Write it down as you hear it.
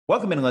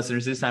Welcome in,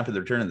 listeners. It's time for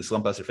the return of the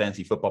Slumpbuster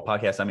Fantasy Football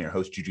Podcast. I'm your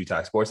host, Juju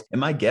Talk Sports, and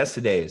my guest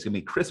today is going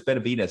to be Chris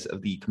Benavides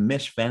of the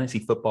Commish Fantasy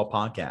Football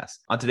Podcast.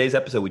 On today's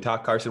episode, we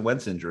talk Carson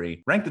Wentz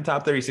injury, rank the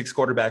top 36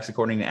 quarterbacks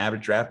according to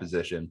average draft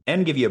position,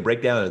 and give you a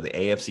breakdown of the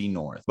AFC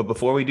North. But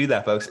before we do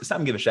that, folks, it's time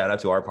to give a shout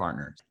out to our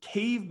partners,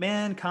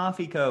 Caveman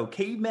Coffee Co.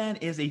 Caveman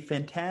is a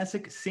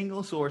fantastic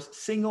single source,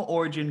 single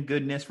origin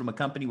goodness from a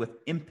company with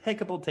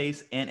impeccable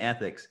taste and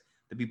ethics.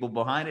 The people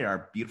behind it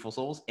are beautiful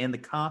souls, and the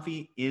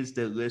coffee is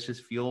delicious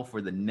fuel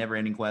for the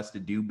never-ending quest to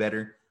do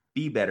better,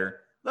 be better,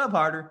 love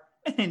harder,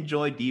 and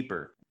enjoy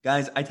deeper.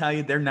 Guys, I tell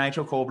you, their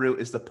Nitro Cold Brew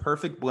is the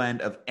perfect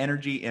blend of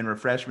energy and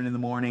refreshment in the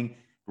morning.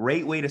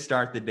 Great way to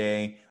start the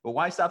day. But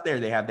why stop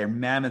there? They have their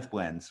Mammoth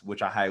Blends,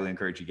 which I highly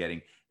encourage you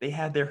getting. They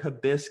have their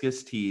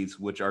Hibiscus Teas,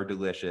 which are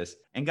delicious.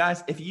 And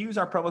guys, if you use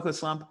our promo code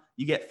SLUMP,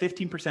 you get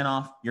 15%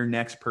 off your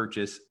next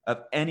purchase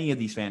of any of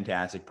these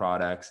fantastic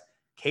products.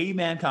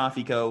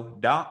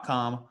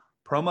 cavemancoffeeco.com,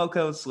 promo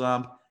code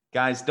SLUMP.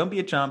 Guys, don't be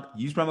a chump.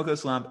 Use promo code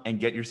SLUMP and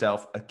get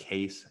yourself a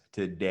case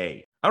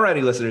today.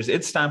 Alrighty, listeners,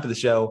 it's time for the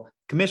show.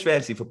 Commish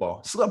Fantasy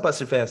Football,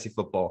 Slumpbuster Fantasy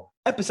Football,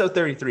 episode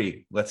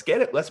 33. Let's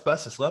get it. Let's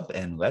bust a slump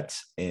and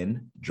let's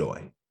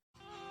enjoy.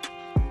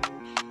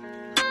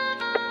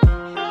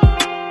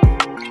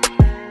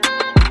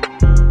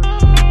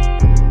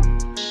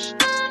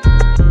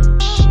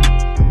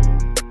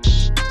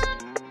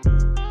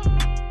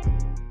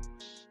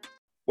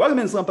 Welcome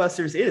in,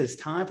 Slumpbusters. It is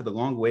time for the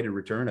long-awaited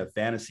return of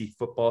fantasy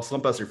football,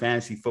 Slumpbuster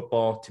Fantasy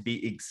Football, to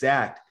be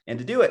exact. And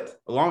to do it,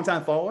 a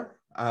long-time follower.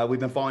 We've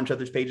been following each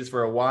other's pages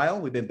for a while.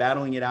 We've been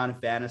battling it out in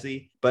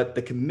fantasy. But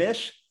the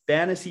Commish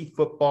Fantasy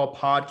Football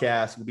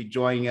Podcast will be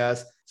joining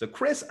us. So,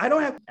 Chris, I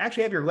don't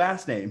actually have your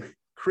last name.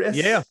 Chris,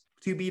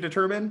 to be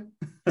determined.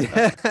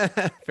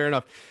 Fair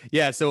enough.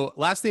 Yeah. So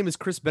last name is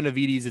Chris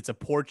Benavides. It's a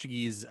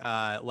Portuguese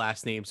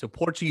last name. So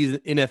Portuguese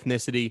in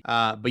ethnicity.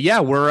 But yeah,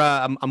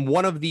 I'm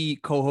one of the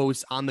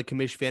co-hosts on the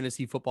Commish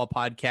Fantasy Football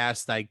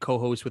Podcast. I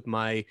co-host with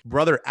my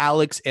brother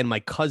Alex and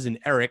my cousin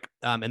Eric.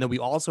 And then we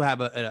also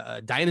have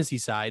a dynasty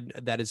side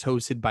that is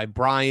hosted by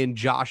Brian,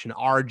 Josh, and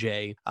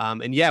RJ.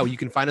 And yeah, you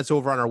can find us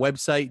over on our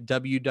website,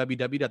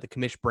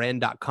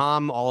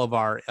 www.thecomishbrand.com. All of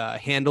our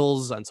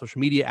handles on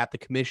social media at the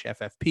Commish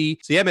FFP.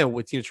 So yeah, man,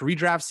 it's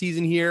redraft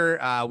season here.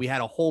 We had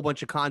a whole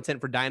bunch of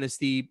content for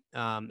Dynasty,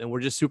 and we're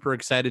just super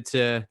excited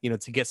to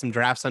get some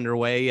drafts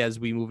underway as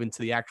we move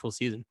into the actual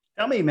season.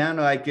 Tell me, man,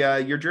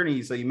 your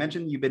journey. So you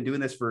mentioned you've been doing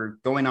this for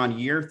going on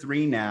year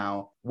 3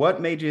 now. What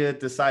made you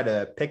decide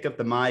to pick up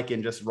the mic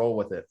and just roll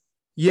with it?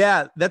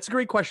 Yeah, that's a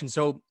great question.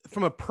 So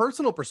from a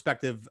personal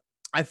perspective,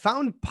 I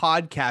found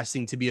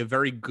podcasting to be a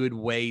very good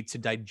way to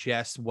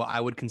digest what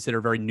I would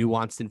consider very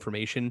nuanced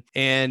information.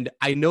 And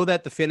I know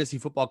that the fantasy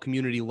football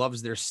community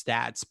loves their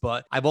stats,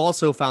 but I've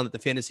also found that the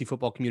fantasy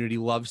football community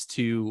loves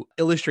to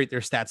illustrate their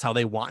stats how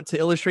they want to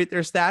illustrate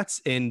their stats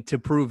and to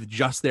prove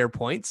just their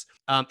points.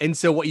 And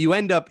so what you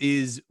end up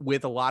is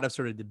with a lot of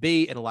sort of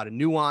debate and a lot of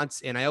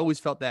nuance. And I always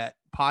felt that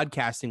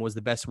podcasting was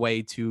the best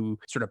way to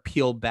sort of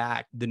peel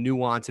back the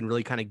nuance and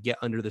really kind of get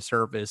under the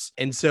surface.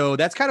 And so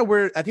that's kind of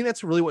where I think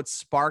that's really what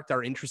sparked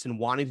our interest in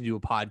wanting to do a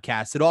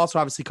podcast. It also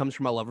obviously comes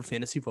from a love of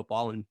fantasy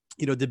football and,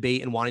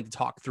 debate and wanting to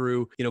talk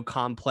through,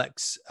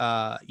 complex,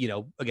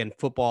 again,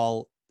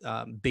 football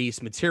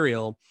based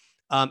material.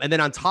 And then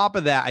on top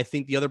of that, I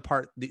think the other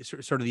part,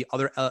 the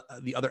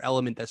other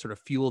element that sort of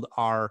fueled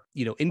our,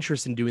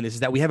 interest in doing this is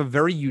that we have a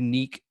very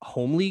unique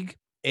home league.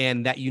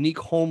 And that unique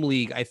home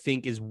league, I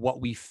think, is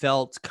what we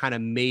felt kind of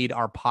made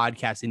our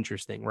podcast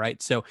interesting,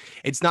 right? So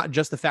it's not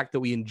just the fact that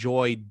we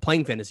enjoyed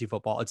playing fantasy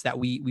football. It's that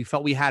we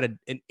felt we had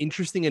an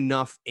interesting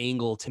enough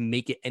angle to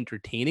make it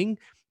entertaining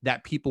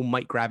that people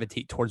might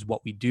gravitate towards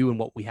what we do and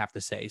what we have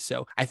to say.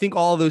 So I think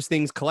all of those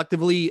things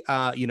collectively,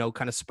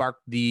 kind of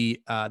sparked the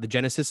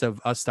genesis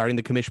of us starting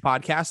the Commish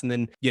podcast. And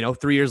then,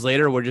 3 years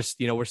later, we're just,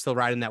 we're still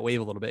riding that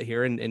wave a little bit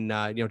here and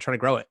trying to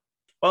grow it.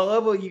 Well, I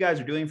love what you guys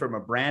are doing from a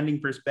branding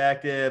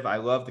perspective. I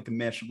love the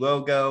Commish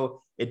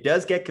logo. It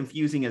does get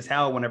confusing as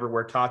hell whenever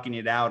we're talking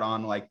it out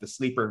on like the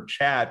sleeper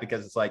chat,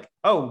 because it's like,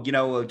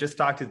 just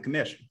talk to the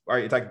Commish. Are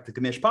you talking to the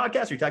Commish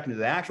podcast? Are you talking to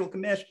the actual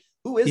Commish?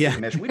 Who is the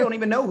Commish? We don't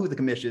even know who the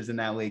Commish is in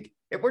that league.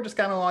 We're just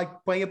kind of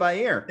like playing it by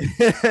ear.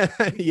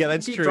 Yeah,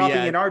 that's keep true.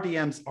 Dropping in our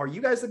DMs. Are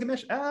you guys the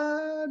Commish?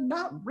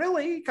 Not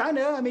really. Kind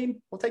of. I mean,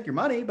 we'll take your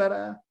money,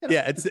 but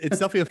yeah, it's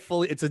definitely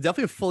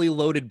a fully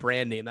loaded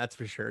brand name. That's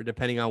for sure.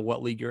 Depending on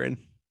what league you're in.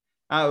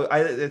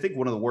 I think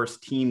one of the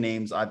worst team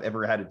names I've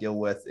ever had to deal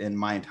with in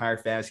my entire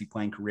fantasy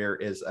playing career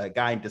is a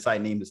guy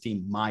decided to name his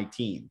team My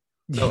Team.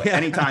 So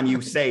anytime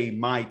you say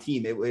My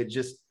Team, it would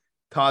just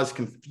cause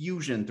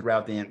confusion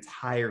throughout the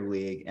entire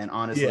league. And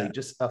honestly,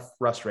 just a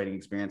frustrating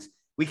experience.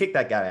 We kicked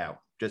that guy out.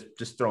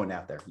 Just throwing it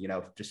out there,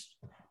 just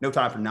no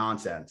time for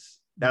nonsense.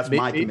 That's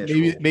my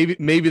commission. Maybe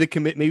the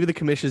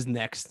Commish is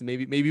next.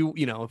 Maybe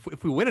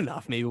if we win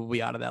enough, maybe we'll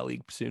be out of that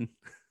league soon.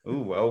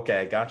 Ooh,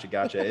 okay,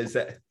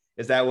 gotcha.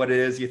 Is that what it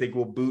is? You think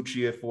we'll boot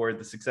you for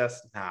the success?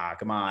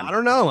 Come on. I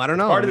don't know.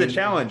 Part of the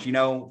challenge,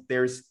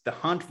 there's the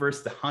hunt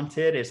versus the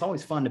hunted. It's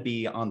always fun to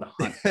be on the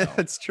hunt.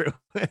 That's true.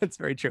 That's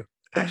very true.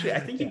 Actually, I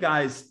think you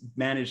guys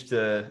managed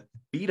to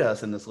beat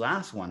us in this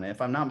last one,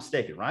 if I'm not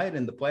mistaken, right?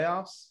 In the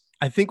playoffs.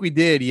 I think we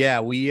did. Yeah.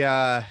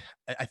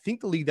 I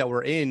think the league that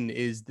we're in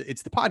it's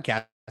the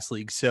podcast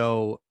league.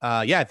 So,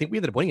 yeah, I think we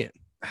ended up winning it.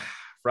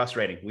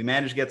 Frustrating. We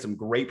managed to get some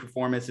great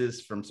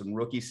performances from some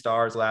rookie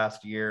stars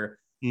last year.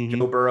 Mm-hmm.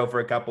 Joe Burrow for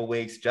a couple of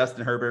weeks,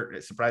 Justin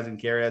Herbert, surprising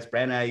carry us.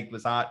 Brandon Ayuk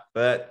was hot,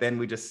 but then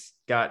we just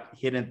got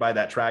hit by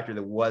that tractor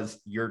that was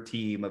your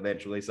team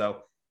eventually.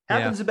 So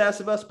happens to the best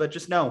of us, but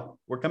just know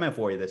we're coming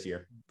for you this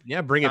year.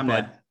 Yeah, bring it,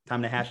 bud.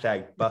 Time to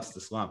hashtag bust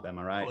the slump. Am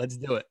I right? Let's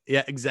do it.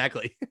 Yeah,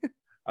 exactly.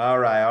 All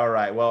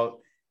right.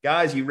 Well,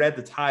 guys, you read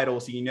the title,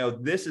 so you know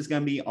this is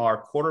going to be our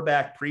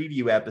quarterback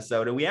preview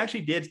episode. And we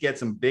actually did get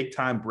some big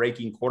time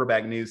breaking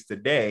quarterback news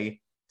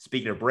today.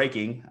 Speaking of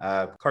breaking,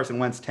 Carson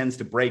Wentz tends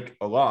to break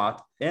a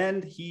lot,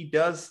 and he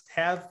does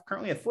have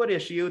currently a foot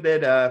issue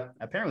that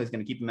apparently is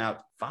going to keep him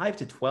out 5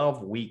 to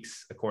 12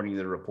 weeks, according to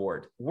the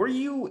report. Were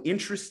you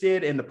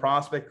interested in the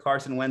prospect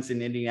Carson Wentz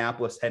in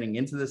Indianapolis heading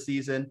into the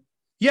season?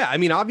 Yeah, I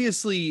mean,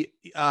 obviously,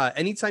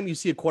 anytime you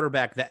see a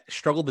quarterback that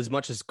struggled as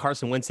much as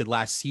Carson Wentz did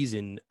last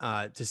season,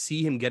 to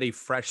see him get a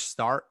fresh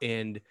start,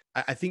 and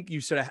I think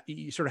you sort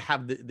of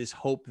have this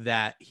hope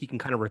that he can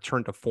kind of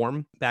return to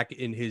form back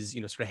in his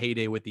sort of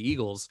heyday with the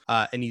Eagles,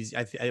 and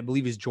I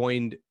believe he's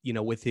joined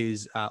with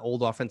his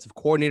old offensive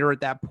coordinator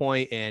at that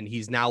point, and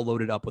he's now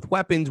loaded up with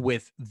weapons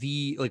with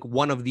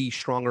one of the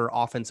stronger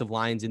offensive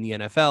lines in the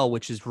NFL,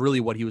 which is really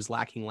what he was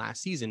lacking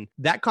last season.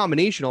 That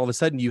combination, all of a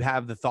sudden, you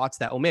have the thoughts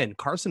that, oh man,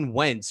 Carson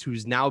Wentz,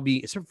 who's now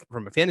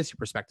from a fantasy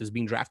perspective, is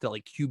being drafted at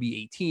like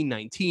QB 18,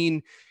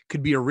 19,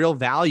 could be a real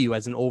value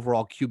as an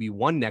overall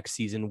QB1 next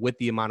season with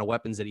the amount of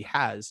weapons that he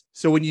has.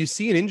 So when you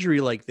see an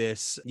injury like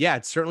this, yeah,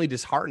 it's certainly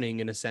disheartening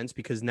in a sense,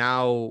 because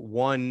now,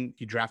 one,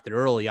 you drafted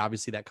early,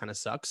 obviously that kind of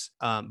sucks.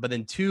 But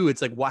then two,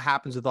 it's like, what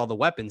happens with all the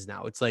weapons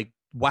now? It's like,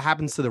 what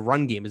happens to the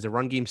run game? Is the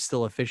run game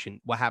still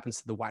efficient? What happens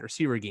to the wide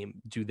receiver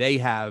game? Do they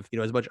have,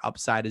 as much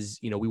upside as,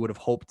 we would have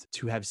hoped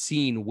to have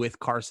seen with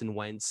Carson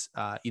Wentz,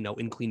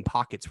 in clean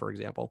pockets, for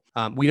example?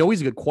 We know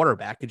he's a good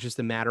quarterback. It's just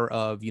a matter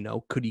of,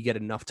 could he get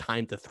enough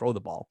time to throw the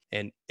ball?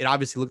 And it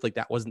obviously looked like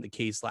that wasn't the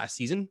case last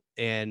season.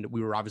 And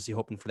we were obviously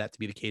hoping for that to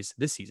be the case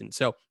this season.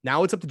 So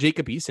now it's up to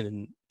Jacob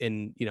Eason.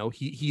 And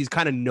he's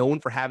kind of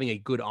known for having a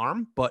good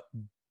arm, but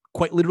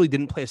quite literally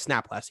didn't play a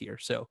snap last year.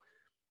 So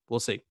we'll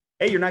see.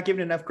 Hey, you're not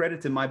giving enough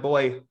credit to my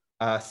boy,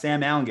 Sam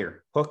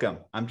Allinger. Hook him.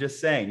 I'm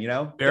just saying,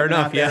 Fair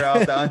enough. Yeah. Off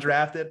the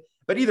undrafted.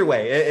 But either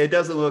way, it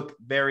doesn't look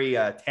very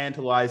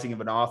tantalizing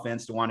of an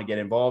offense to want to get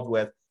involved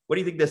with. What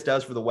do you think this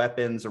does for the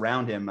weapons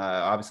around him?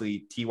 Obviously,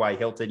 T.Y.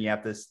 Hilton, you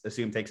have to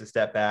assume, takes a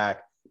step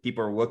back.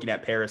 People are looking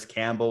at Paris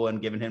Campbell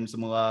and giving him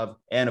some love.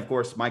 And, of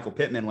course, Michael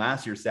Pittman,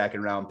 last year's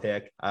second-round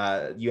pick.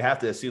 You have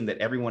to assume that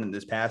everyone in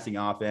this passing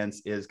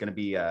offense is going to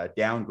be a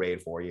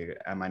downgrade for you.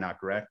 Am I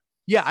not correct?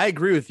 Yeah, I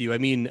agree with you. I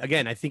mean,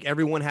 again, I think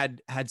everyone had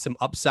some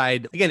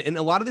upside. Again, and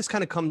a lot of this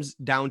kind of comes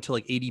down to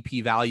like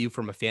ADP value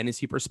from a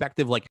fantasy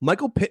perspective. Like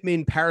Michael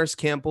Pittman, Paris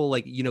Campbell,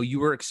 like, you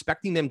were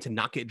expecting them to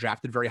not get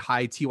drafted very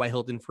high. T.Y.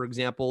 Hilton, for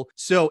example.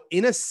 So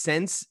in a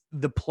sense,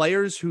 the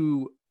players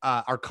who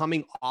are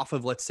coming off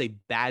of, let's say,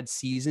 bad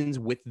seasons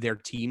with their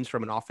teams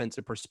from an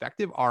offensive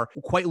perspective are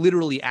quite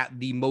literally at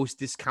the most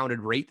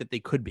discounted rate that they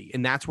could be.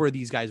 And that's where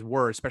these guys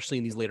were, especially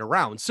in these later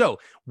rounds. So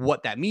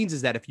what that means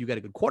is that if you get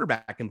a good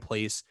quarterback in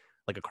place,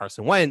 like a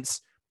Carson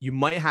Wentz, you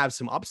might have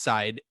some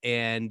upside,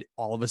 and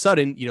all of a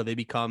sudden, they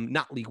become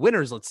not league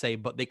winners, let's say,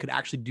 but they could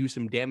actually do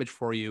some damage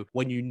for you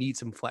when you need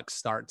some flex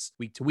starts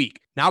week to week.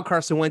 Now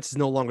Carson Wentz is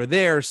no longer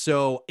there,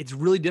 so it's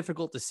really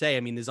difficult to say.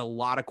 I mean, there's a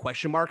lot of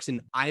question marks,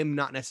 and I am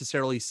not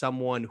necessarily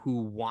someone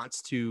who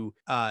wants to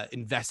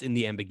invest in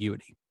the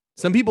ambiguity.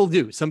 Some people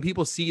do. Some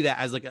people see that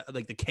as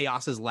like the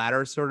chaos's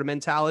ladder sort of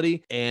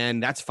mentality,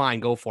 and that's fine.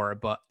 Go for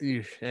it. But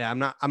yeah,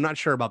 I'm not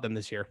sure about them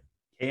this year.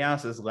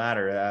 Chaos's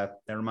ladder.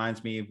 That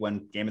reminds me of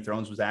when Game of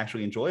Thrones was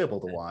actually enjoyable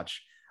to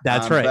watch.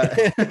 That's right.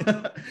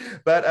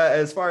 But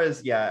as far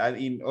as, I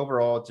mean,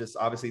 overall, just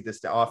obviously this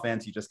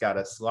offense, you just got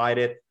to slide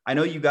it. I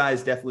know you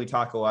guys definitely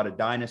talk a lot of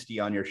dynasty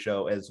on your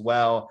show as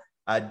well.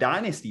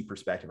 Dynasty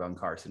perspective on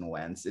Carson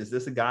Wentz. Is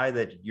this a guy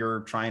that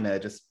you're trying to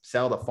just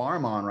sell the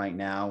farm on right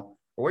now?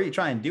 Or what are you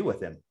trying to do with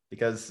him?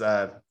 Because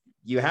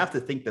you have to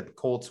think that the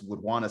Colts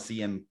would want to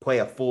see him play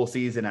a full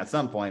season at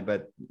some point.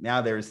 But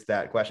now there's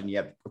that question. You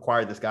have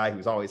acquired this guy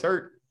who's always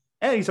hurt,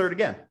 and he's hurt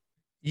again.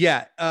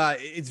 Yeah,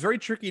 it's very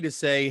tricky to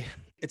say.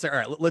 It's all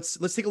right. Let's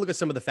take a look at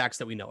some of the facts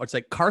that we know. It's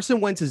like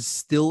Carson Wentz is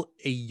still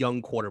a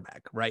young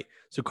quarterback, right?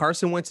 So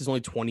Carson Wentz is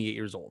only 28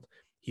 years old.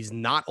 He's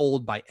not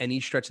old by any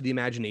stretch of the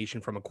imagination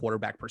from a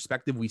quarterback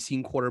perspective. We've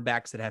seen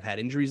quarterbacks that have had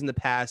injuries in the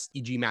past,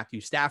 e.g. Matthew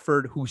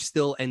Stafford, who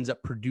still ends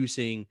up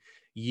producing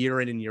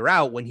year in and year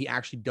out when he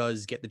actually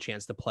does get the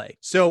chance to play.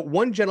 So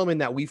one gentleman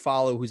that we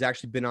follow who's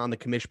actually been on the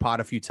Commish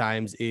pod a few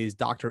times is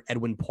Dr.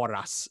 Edwin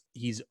Porras.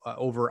 He's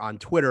over on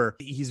Twitter.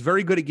 He's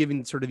very good at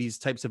giving sort of these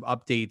types of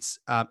updates.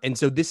 And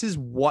so this is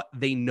what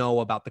they know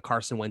about the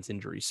Carson Wentz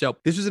injury. So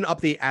this was an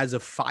update as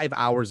of 5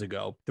 hours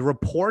ago. The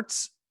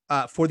reports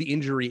for the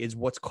injury is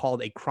what's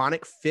called a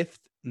chronic fifth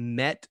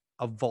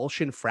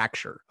avulsion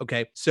fracture.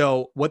 Okay.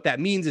 So what that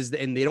means is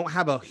and they don't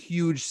have a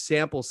huge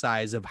sample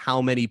size of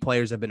how many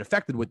players have been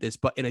affected with this,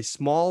 but in a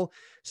small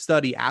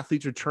study,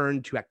 athletes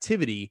return to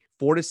activity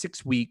 4 to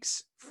 6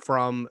 weeks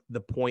from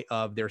the point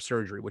of their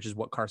surgery, which is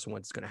what Carson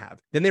Wentz is going to have.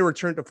 Then they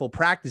return to full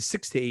practice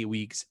 6 to 8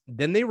 weeks.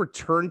 Then they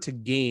return to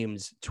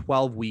games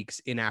 12 weeks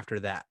in after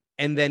that.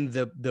 And then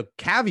the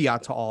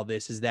caveat to all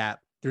this is that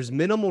there's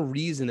minimal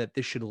reason that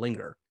this should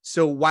linger.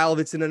 So while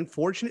it's an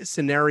unfortunate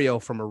scenario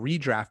from a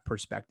redraft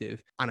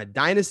perspective, on a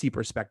dynasty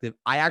perspective,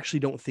 I actually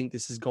don't think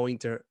this is going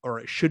to, or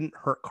it shouldn't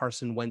hurt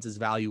Carson Wentz's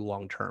value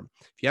long-term.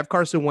 If you have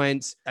Carson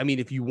Wentz, I mean,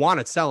 if you want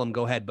to sell him,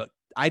 go ahead, but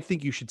I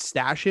think you should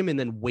stash him and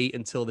then wait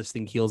until this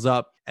thing heals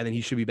up, and then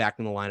he should be back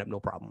in the lineup, no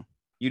problem.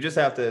 You just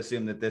have to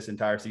assume that this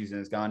entire season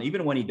is gone.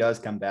 Even when he does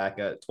come back,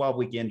 a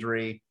 12-week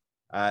injury,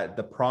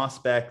 the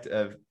prospect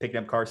of picking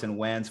up Carson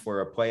Wentz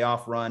for a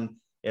playoff run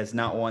is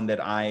not one that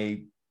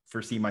I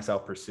foresee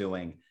myself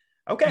pursuing.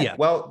 Okay, yeah.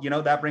 Well,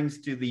 that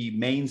brings to the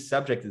main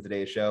subject of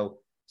today's show.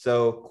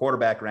 So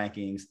quarterback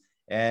rankings.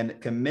 And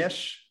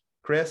Commish,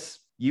 Chris,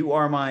 you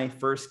are my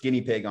first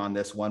guinea pig on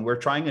this one. We're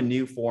trying a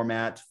new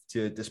format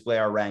to display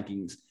our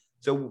rankings.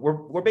 So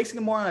we're basing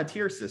it more on a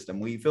tier system.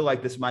 We feel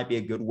like this might be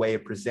a good way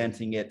of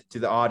presenting it to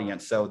the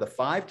audience. So the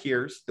 5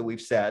 tiers that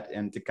we've set,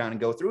 and to kind of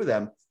go through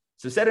them.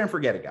 So set it and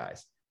forget it,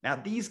 guys. Now,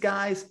 these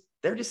guys,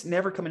 they're just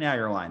never coming out of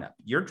your lineup.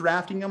 You're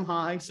drafting them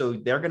high, so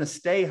they're going to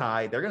stay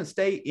high. They're going to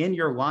stay in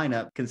your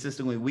lineup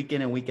consistently week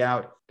in and week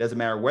out. Doesn't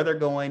matter where they're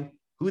going,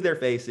 who they're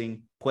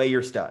facing, play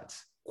your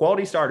studs.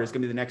 Quality starter is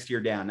going to be the next tier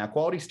down. Now,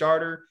 quality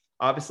starter,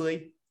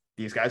 obviously,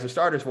 these guys are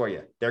starters for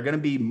you. They're going to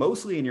be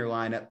mostly in your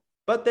lineup,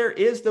 but there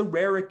is the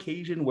rare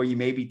occasion where you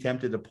may be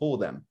tempted to pull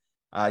them.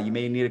 You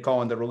may need to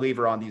call in the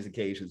reliever on these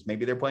occasions.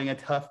 Maybe they're playing a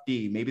tough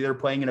D. Maybe they're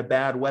playing in a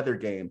bad weather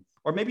game.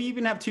 Or maybe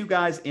even have 2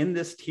 guys in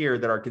this tier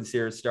that are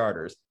considered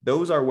starters.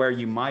 Those are where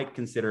you might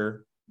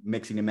consider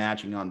mixing and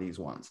matching on these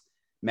ones.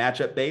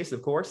 Matchup based,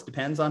 of course,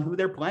 depends on who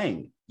they're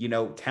playing.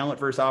 Talent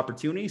versus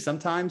opportunity.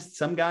 Sometimes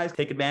some guys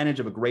take advantage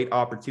of a great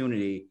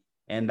opportunity,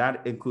 and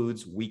that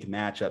includes weak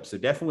matchups. So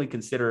definitely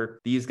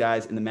consider these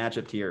guys in the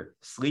matchup tier.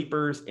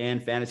 Sleepers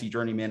and fantasy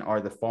journeymen are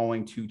the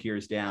following 2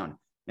 tiers down.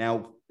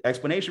 Now,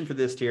 explanation for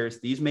this tiers,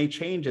 these may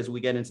change as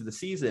we get into the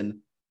season.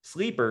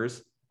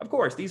 Sleepers, of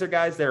course, these are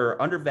guys that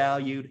are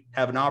undervalued,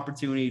 have an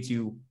opportunity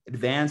to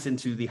advance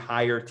into the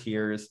higher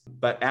tiers.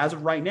 But as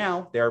of right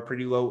now, they are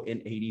pretty low in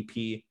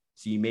ADP,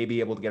 so you may be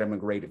able to get them a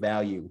great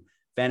value.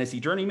 Fantasy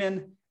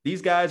journeymen,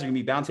 these guys are going to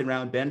be bouncing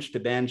around bench to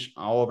bench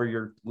all over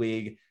your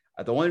league.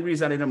 The only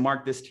reason I didn't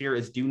mark this tier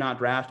as do not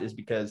draft is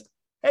because,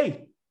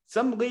 hey,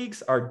 some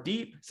leagues are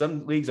deep.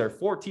 Some leagues are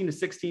 14 to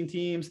 16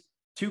 teams,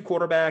 2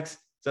 quarterbacks.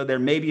 So there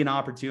may be an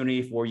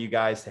opportunity for you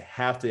guys to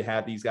have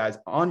these guys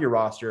on your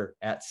roster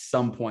at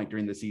some point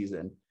during the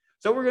season.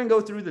 So we're going to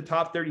go through the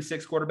top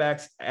 36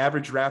 quarterbacks,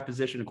 average draft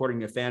position according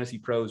to Fantasy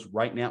Pros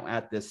right now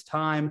at this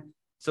time.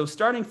 So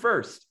starting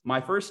first, my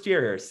first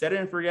tier here, set it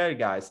and forget it,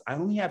 guys. I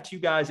only have 2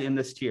 guys in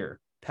this tier,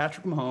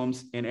 Patrick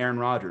Mahomes and Aaron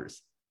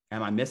Rodgers.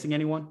 Am I missing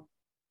anyone?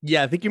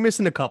 Yeah, I think you're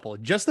missing a couple.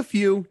 Just a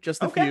few.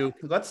 Few.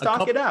 Let's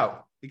talk it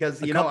out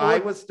because, I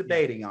was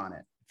debating on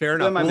it. Fair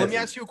enough. Well, let me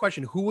ask you a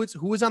question. Who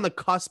was on the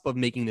cusp of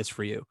making this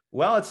for you?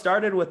 Well, it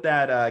started with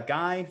that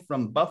guy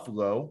from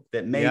Buffalo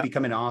that may be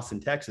coming to Austin,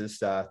 Texas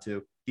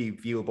to be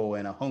viewable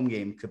in a home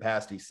game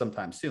capacity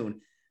sometime soon.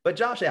 But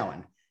Josh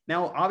Allen.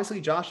 Now, obviously,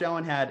 Josh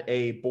Allen had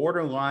a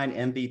borderline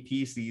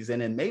MVP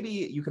season, and maybe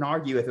you can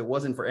argue if it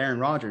wasn't for Aaron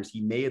Rodgers,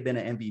 he may have been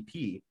an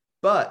MVP.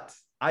 But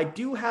I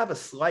do have a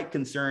slight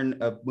concern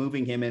of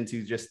moving him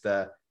into just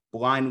the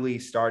blindly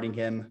starting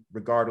him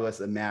regardless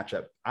of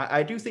matchup.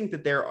 I do think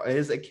that there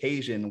is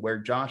occasion where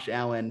Josh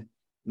Allen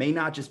may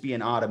not just be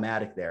an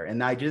automatic there.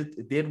 And I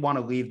just did want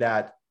to leave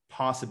that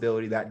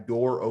possibility, that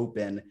door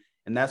open.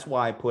 And that's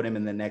why I put him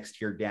in the next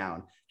tier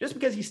down, just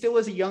because he still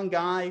is a young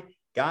guy.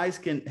 Guys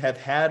can have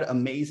had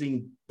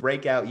amazing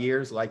breakout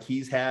years like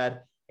he's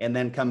had, and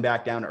then come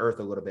back down to earth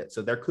a little bit.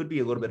 So there could be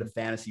a little bit of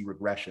fantasy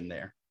regression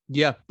there.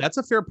 Yeah, that's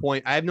a fair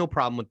point. I have no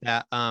problem with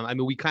that. I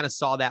mean, we kind of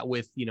saw that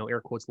with, air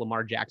quotes,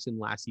 Lamar Jackson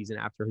last season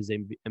after his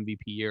MVP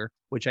year,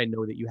 which I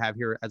know that you have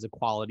here as a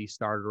quality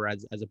starter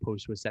as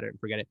opposed to a set it and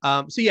forget it.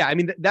 So yeah, I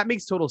mean, that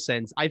makes total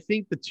sense. I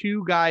think the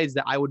 2 guys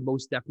that I would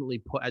most definitely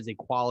put as a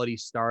quality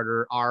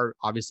starter are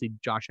obviously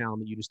Josh Allen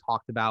that you just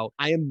talked about.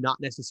 I am not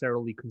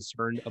necessarily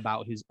concerned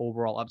about his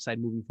overall upside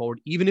moving forward.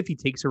 Even if he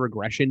takes a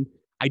regression,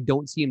 I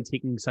don't see him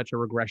taking such a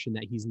regression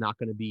that he's not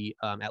going to be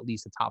at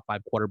least a top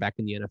 5 quarterback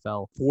in the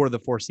NFL for the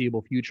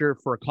foreseeable future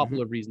for a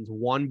couple of reasons.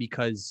 One,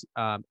 because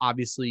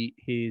obviously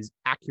his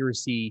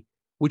accuracy,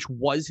 which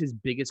was his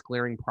biggest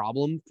glaring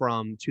problem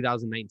from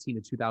 2019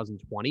 to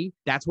 2020,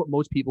 that's what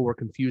most people were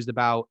confused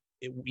about.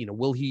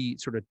 Will he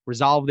sort of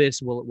resolve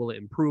this? Will it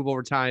improve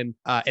over time?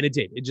 And it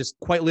did. It just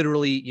quite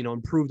literally,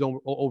 improved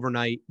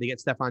overnight. They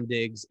get Stephon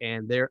Diggs,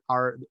 and they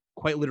are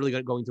quite literally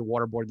going to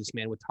waterboard this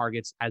man with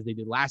targets as they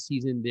did last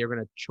season. They're going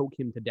to choke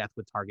him to death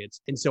with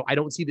targets. And so I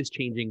don't see this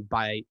changing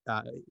by,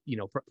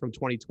 from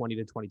 2020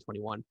 to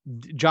 2021.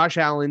 Josh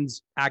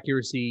Allen's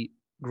accuracy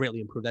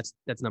greatly improved.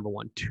 That's number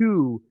one.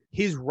 Two,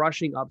 his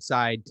rushing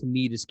upside to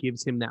me just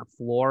gives him that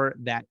floor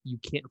that you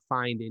can't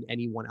find in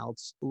anyone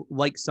else,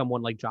 like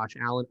someone like Josh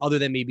Allen, other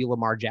than maybe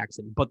Lamar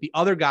Jackson. But the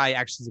other guy,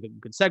 actually is a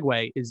good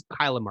segue, is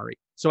Kyler Murray.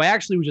 So I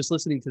actually was just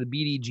listening to the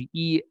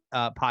BDGE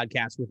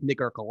podcast with Nick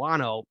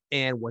Ercolano.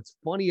 And what's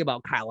funny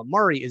about Kyler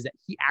Murray is that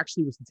he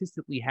actually was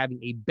statistically having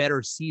a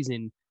better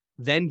season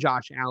than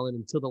Josh Allen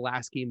until the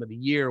last game of the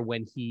year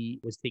when he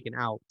was taken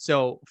out.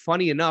 So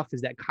funny enough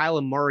is that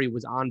Kyler Murray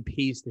was on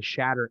pace to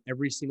shatter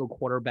every single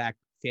quarterback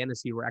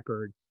fantasy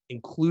record,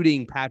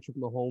 including Patrick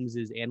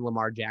Mahomes's and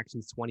Lamar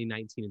Jackson's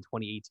 2019 and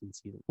 2018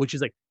 season, which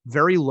is like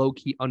very low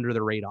key under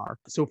the radar.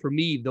 So for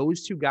me,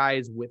 those two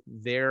guys with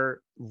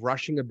their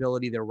rushing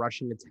ability, their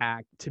rushing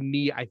attack, to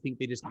me, I think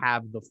they just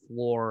have the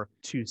floor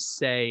to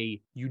say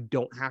you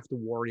don't have to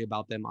worry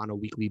about them on a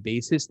weekly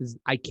basis.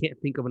 I can't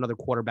think of another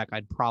quarterback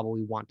I'd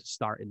probably want to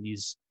start in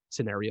these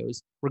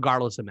scenarios,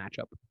 regardless of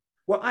matchup.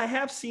 Well, I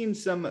have seen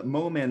some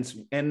moments,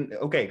 and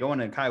okay, going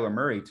to Kyler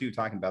Murray too,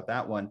 talking about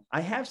that one. I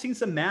have seen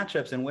some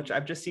matchups in which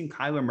I've just seen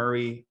Kyler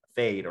Murray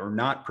fade or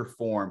not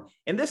perform.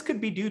 And this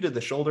could be due to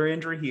the shoulder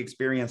injury he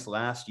experienced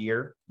last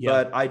year. Yeah.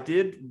 But I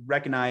did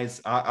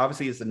recognize,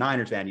 obviously, as a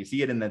Niners fan, you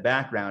see it in the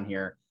background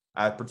here.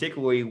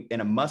 Particularly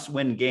in a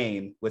must-win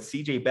game with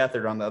C.J.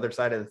 Beathard on the other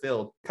side of the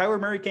field, Kyler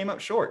Murray came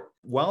up short.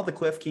 While the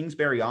Cliff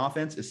Kingsbury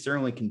offense is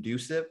certainly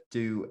conducive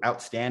to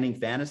outstanding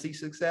fantasy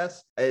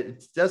success,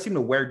 it does seem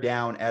to wear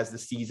down as the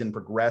season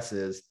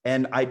progresses.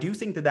 And I do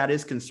think that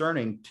is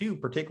concerning too,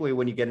 particularly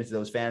when you get into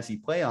those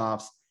fantasy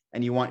playoffs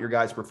and you want your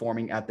guys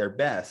performing at their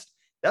best.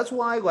 That's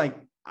why,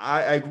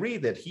 I agree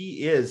that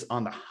he is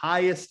on the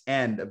highest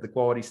end of the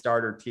quality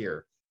starter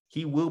tier.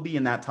 He will be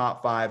in that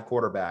top 5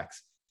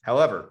 quarterbacks.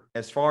 However,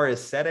 as far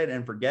as set it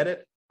and forget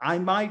it, I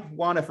might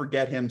want to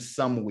forget him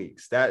some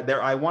weeks.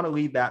 I want to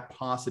leave that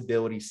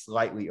possibility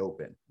slightly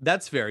open.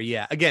 That's fair.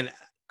 Yeah. Again,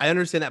 I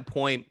understand that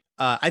point.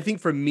 I think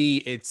for me,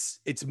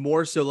 it's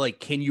more so like,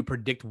 can you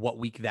predict what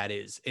week that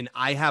is? And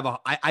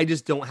I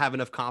just don't have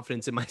enough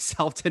confidence in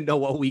myself to know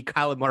what week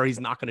Kyler Murray's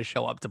not going to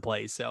show up to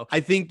play. So I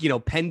think,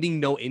 pending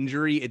no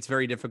injury, it's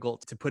very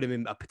difficult to put him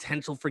in a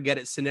potential forget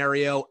it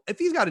scenario. If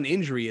he's got an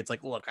injury, it's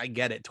like, look, I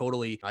get it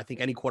totally. I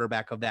think any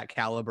quarterback of that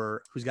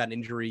caliber who's got an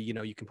injury,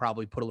 you can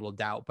probably put a little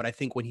doubt. But I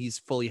think when he's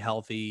fully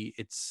healthy,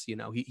 it's,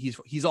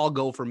 he's all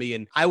go for me.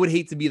 And I would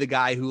hate to be the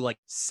guy who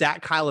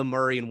sat Kyler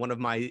Murray in one of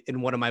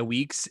my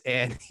weeks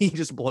and he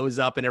just blows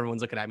up and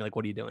everyone's looking at me like,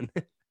 what are you doing?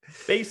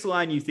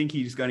 Baseline, you think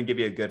he's going to give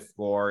you a good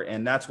floor,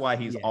 and that's why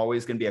he's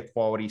always going to be a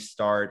quality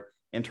start.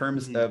 In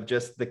terms of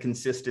just the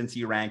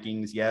consistency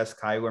rankings, yes,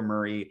 Kyler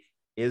Murray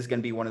is going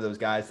to be one of those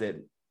guys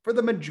that for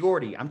the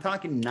majority, I'm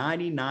talking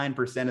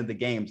 99% of the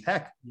games,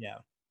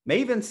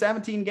 maybe even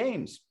 17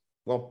 games.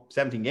 Well,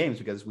 17 games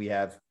because we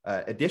have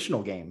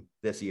additional game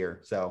this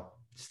year. So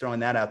just throwing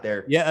that out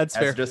there. Yeah, that's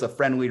fair. Just a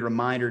friendly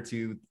reminder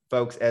to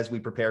folks as we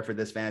prepare for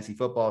this fantasy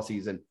football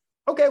season.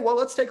 Okay, well,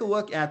 let's take a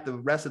look at the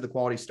rest of the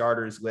quality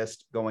starters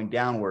list going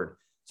downward.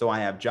 So I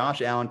have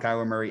Josh Allen,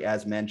 Kyler Murray,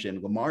 as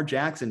mentioned. Lamar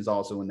Jackson is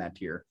also in that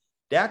tier.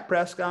 Dak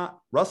Prescott,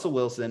 Russell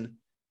Wilson,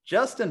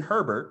 Justin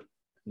Herbert,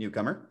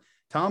 newcomer,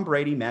 Tom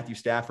Brady, Matthew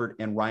Stafford,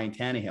 and Ryan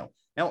Tannehill.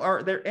 Now,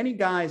 are there any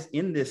guys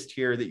in this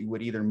tier that you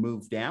would either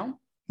move down?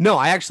 No,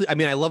 I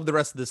love the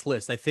rest of this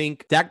list. I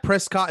think Dak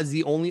Prescott is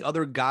the only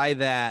other guy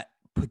that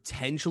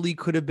potentially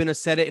could have been a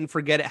set it and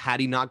forget it had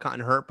he not gotten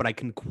hurt, but I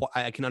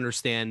can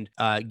understand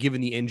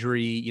given the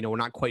injury, we're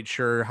not quite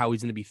sure how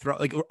he's going to be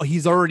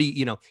he's already,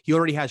 he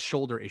already has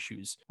shoulder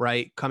issues,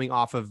 right? Coming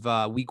off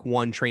of week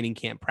 1 training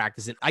camp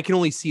practice. And I can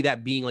only see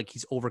that being like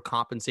he's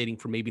overcompensating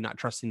for maybe not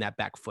trusting that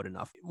back foot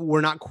enough.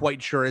 We're not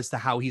quite sure as to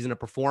how he's going to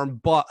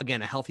perform, but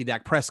again, a healthy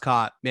Dak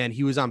Prescott, man,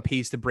 he was on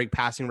pace to break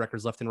passing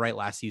records left and right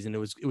last season. It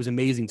was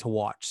amazing to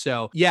watch.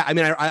 So yeah,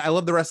 I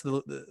love the rest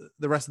of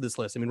the rest of this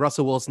list.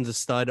 Russell Wilson's a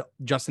stud.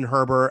 Justin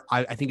Herbert,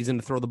 I think he's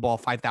going to throw the ball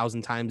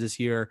 5,000 times this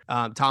year.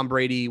 Tom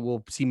Brady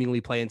will seemingly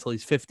play until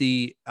he's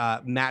 50.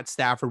 Matt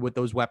Stafford with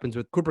those weapons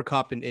with Cooper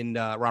Kupp and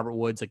Robert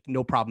Woods,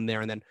 no problem there.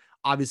 And then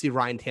obviously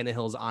Ryan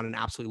Tannehill is on an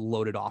absolutely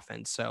loaded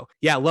offense. So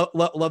yeah,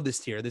 love this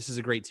tier. This is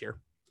a great tier.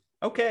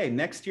 Okay,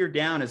 next tier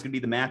down is going to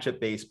be the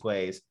matchup-based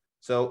plays.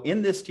 So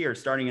in this tier,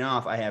 starting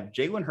off, I have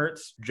Jalen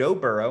Hurts, Joe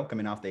Burrow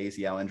coming off the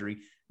ACL injury,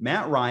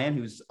 Matt Ryan,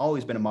 who's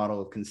always been a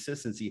model of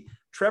consistency,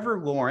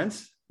 Trevor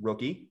Lawrence,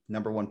 rookie,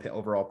 number 1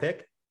 overall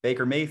pick,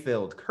 Baker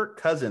Mayfield, Kirk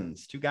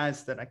Cousins, 2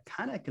 guys that I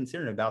kind of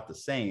consider about the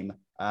same.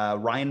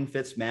 Ryan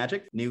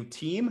Fitzmagic, new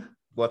team.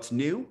 What's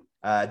new?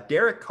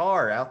 Derek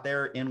Carr out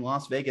there in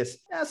Las Vegas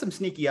has some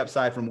sneaky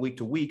upside from week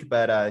to week,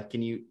 but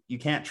you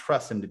can't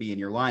trust him to be in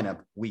your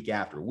lineup week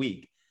after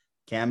week.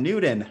 Cam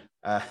Newton,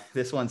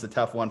 this one's a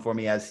tough one for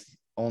me, as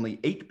only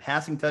 8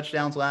 passing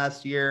touchdowns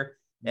last year.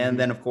 And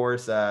then, of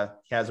course,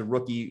 he has a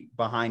rookie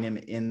behind him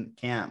in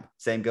camp.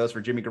 Same goes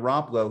for Jimmy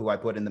Garoppolo, who I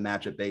put in the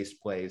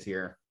matchup-based plays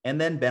here. And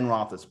then Ben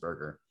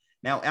Roethlisberger.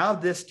 Now, out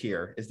of this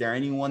tier, is there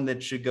anyone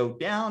that should go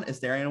down? Is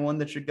there anyone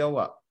that should go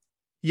up?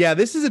 Yeah,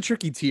 this is a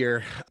tricky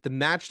tier. The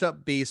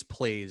matched-up base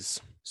plays.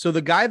 So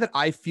the guy that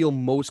I feel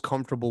most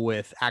comfortable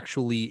with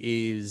actually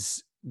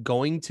is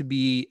going to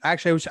be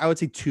actually, I would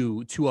say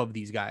two of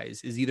these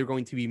guys is either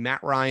going to be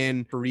Matt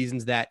Ryan for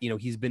reasons that,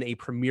 he's been a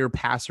premier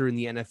passer in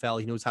the NFL.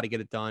 He knows how to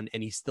get it done,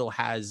 and he still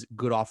has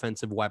good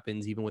offensive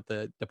weapons, even with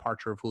the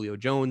departure of Julio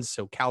Jones.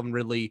 So Calvin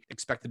Ridley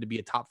expected to be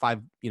a top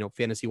 5,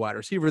 fantasy wide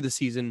receiver this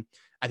season.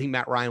 I think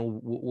Matt Ryan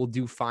will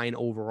do fine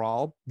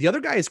overall. The other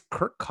guy is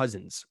Kirk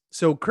Cousins.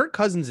 So Kirk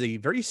Cousins is a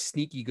very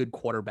sneaky good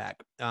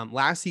quarterback.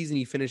 Last season,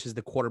 he finished as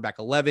the quarterback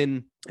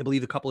 11. I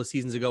believe a couple of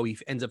seasons ago, he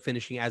ends up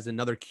finishing as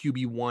another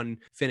QB1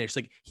 finish.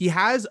 Like, he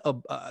has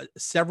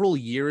several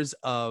years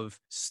of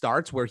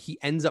starts where he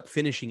ends up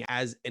finishing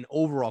as an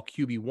overall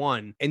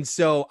QB1. And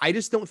so I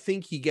just don't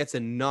think he gets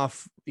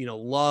enough,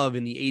 love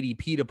in the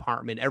ADP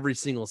department every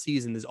single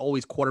season. There's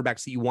always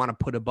quarterbacks that you want to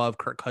put above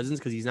Kirk Cousins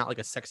because he's not like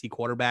a sexy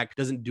quarterback,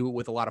 doesn't do it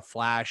with a lot of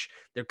flash.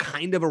 They're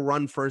kind of a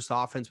run first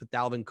offense with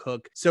Dalvin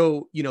Cook.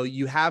 So,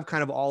 you have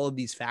kind of all of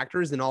these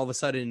factors, and all of a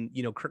sudden,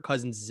 Kirk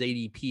Cousins'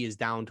 ADP is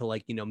down to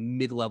like,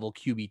 mid-level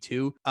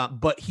QB2.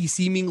 But he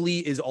seemingly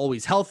is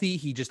always healthy.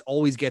 He just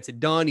always gets it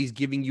done. He's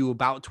giving you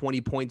about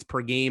 20 points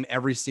per game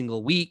every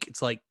single week.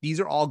 It's like, these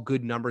are all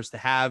good numbers to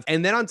have.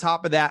 And then on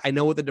top of that, I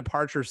know with the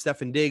departure of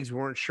Stefon Diggs, we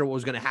weren't sure what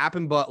was going to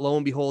happen, but lo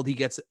and behold, he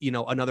gets,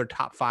 another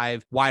top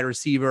 5 wide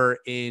receiver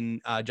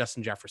in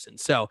Justin Jefferson.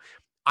 So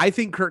I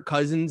think Kirk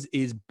Cousins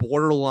is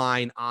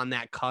borderline on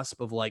that cusp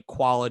of like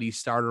quality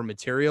starter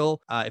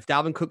material. If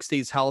Dalvin Cook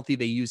stays healthy,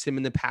 they use him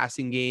in the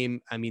passing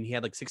game. I mean, he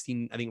had like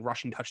 16, I think,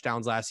 rushing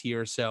touchdowns last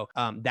year. So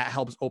that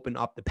helps open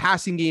up the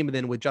passing game. And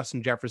then with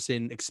Justin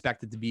Jefferson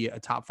expected to be a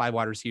top 5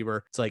 wide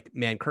receiver, it's like,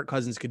 man, Kirk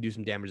Cousins could do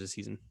some damage this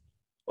season.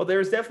 Well,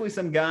 there's definitely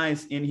some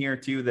guys in here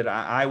too that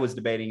I was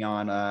debating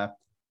on.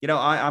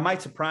 I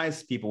might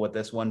surprise people with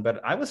this one, but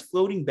I was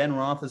floating Ben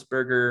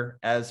Roethlisberger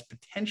as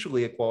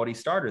potentially a quality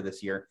starter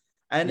this year.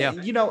 And,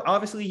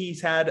 obviously he's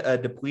had a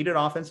depleted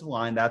offensive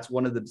line. That's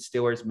one of the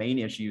Steelers' main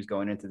issues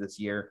going into this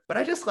year. But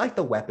I just like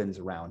the weapons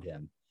around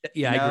him.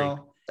 Yeah, I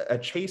agree. A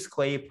Chase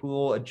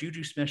Claypool, a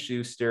Juju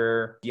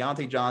Smith-Schuster,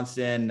 Deontay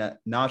Johnson,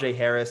 Najee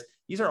Harris.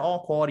 These are all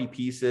quality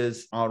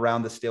pieces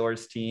around the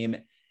Steelers team.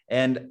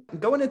 And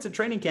going into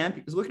training camp,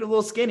 he was looking a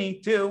little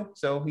skinny too.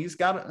 So he's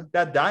got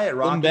that diet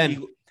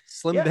rocking.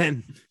 Slim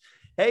Ben.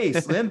 Hey,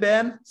 Slim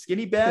Ben,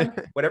 Skinny Ben,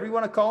 whatever you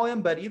want to call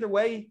him. But either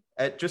way,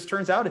 it just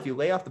turns out if you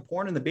lay off the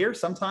porn and the beer,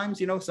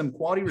 sometimes, some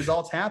quality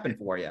results happen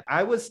for you.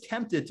 I was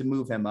tempted to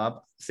move him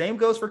up. Same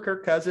goes for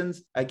Kirk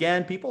Cousins.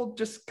 Again, people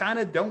just kind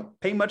of don't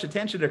pay much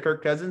attention to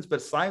Kirk Cousins,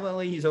 but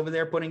silently he's over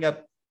there putting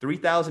up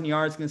 3,000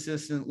 yards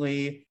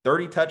consistently,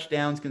 30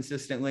 touchdowns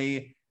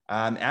consistently.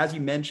 As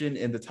you mentioned,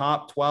 in the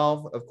top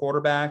 12 of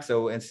quarterbacks.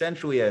 So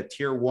essentially a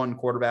tier 1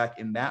 quarterback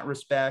in that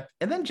respect.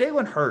 And then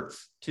Jalen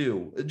Hurts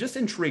too, just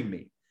intrigued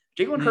me.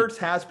 Jalen Hurts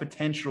has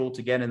potential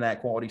to get in that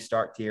quality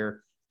start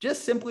tier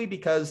just simply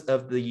because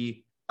of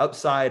the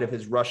upside of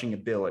his rushing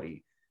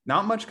ability.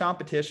 Not much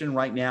competition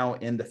right now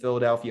in the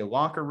Philadelphia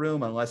locker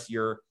room, unless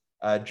you're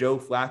a Joe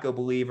Flacco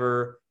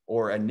believer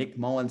or a Nick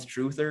Mullins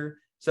truther.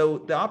 So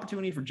the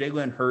opportunity for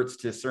Jalen Hurts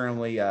to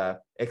certainly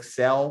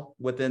excel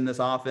within this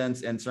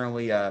offense and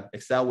certainly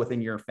excel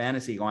within your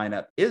fantasy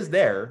lineup is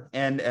there.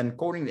 And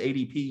according to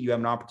ADP, you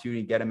have an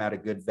opportunity to get him at a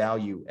good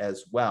value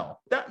as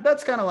well.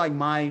 That's kind of like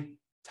my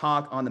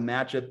talk on the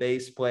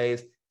matchup-based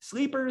plays.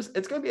 Sleepers,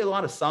 it's going to be a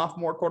lot of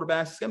sophomore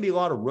quarterbacks. It's going to be a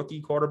lot of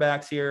rookie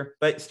quarterbacks here.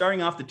 But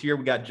starting off the tier,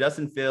 we got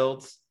Justin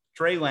Fields,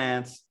 Trey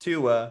Lance,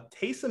 Tua,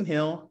 Taysom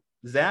Hill,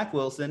 Zach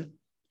Wilson,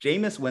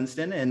 Jameis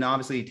Winston, and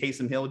obviously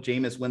Taysom Hill,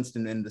 Jameis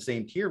Winston in the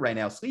same tier right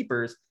now,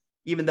 sleepers,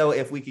 even though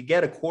if we could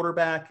get a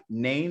quarterback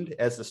named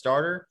as the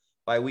starter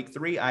by week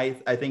 3, I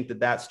think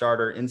that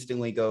starter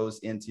instantly goes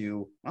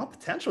into,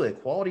 potentially a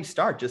quality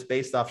start just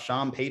based off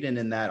Sean Payton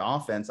in that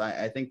offense.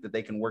 I think that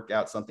they can work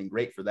out something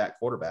great for that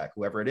quarterback,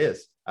 whoever it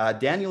is.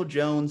 Daniel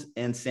Jones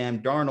and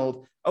Sam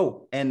Darnold.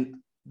 Oh, and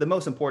the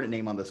most important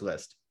name on this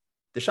list,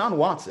 Deshaun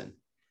Watson,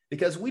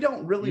 because we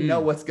don't really know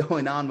what's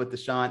going on with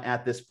Deshaun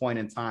at this point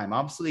in time.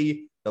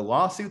 Obviously, the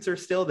lawsuits are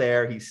still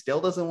there. He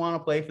still doesn't want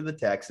to play for the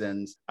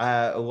Texans.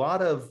 A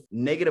lot of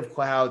negative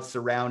clouds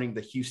surrounding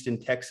the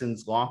Houston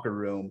Texans locker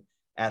room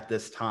at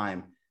this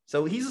time.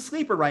 So he's a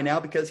sleeper right now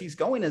because he's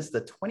going as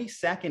the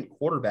 22nd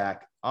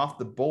quarterback off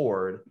the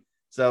board.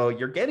 So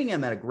you're getting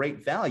him at a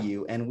great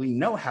value. And we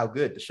know how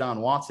good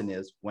Deshaun Watson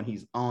is when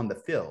he's on the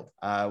field.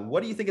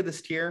 What do you think of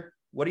this tier?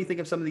 What do you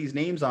think of some of these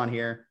names on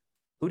here?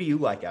 Who do you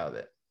like out of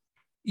it?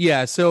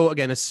 Yeah. So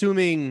again,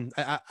 assuming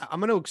I'm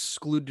going to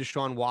exclude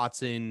Deshaun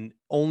Watson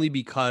only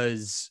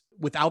because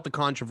without the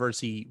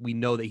controversy, we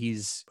know that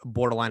he's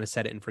borderline a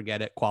set it and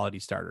forget it quality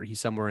starter. He's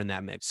somewhere in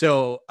that mix.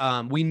 So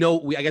I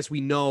guess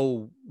we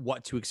know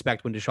what to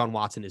expect when Deshaun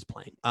Watson is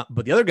playing.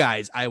 But the other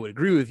guys, I would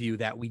agree with you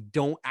that we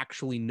don't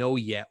actually know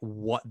yet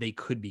what they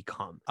could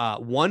become.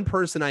 One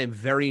person I am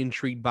very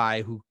intrigued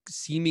by who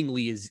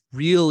seemingly is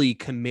really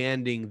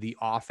commanding the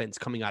offense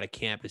coming out of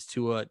camp is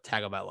Tua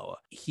Tagovailoa.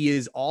 He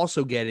is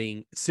also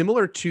getting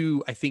similar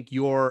to, I think,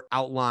 your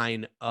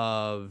outline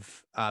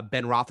of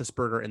Ben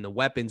Roethlisberger and the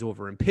weapons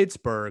over in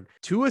Pittsburgh,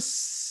 Tua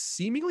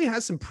seemingly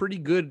has some pretty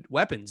good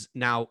weapons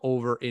now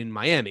over in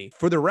Miami.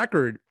 For the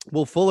record,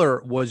 Will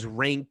Fuller was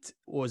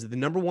the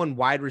number one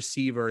wide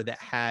receiver that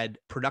had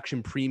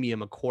production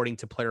premium according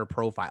to Player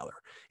Profiler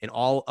in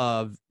all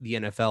of the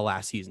NFL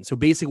last season. So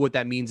basically what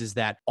that means is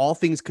that all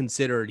things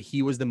considered,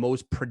 he was the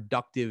most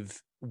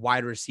productive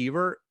wide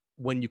receiver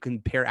when you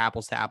compare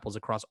apples to apples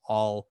across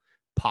all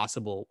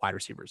possible wide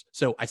receivers.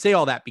 So I say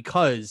all that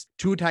because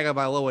Tua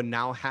Tagovailoa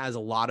now has a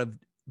lot of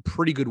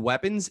pretty good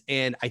weapons,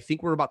 and I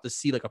think we're about to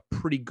see like a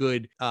pretty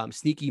good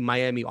sneaky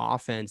Miami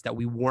offense that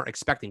we weren't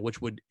expecting,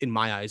 which would in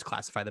my eyes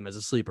classify them as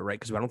a sleeper, right?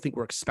 Because I don't think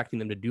we're expecting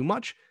them to do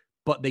much,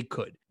 but they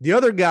could. The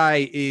other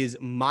guy is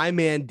my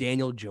man,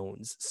 Daniel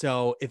Jones.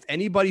 So if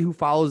anybody who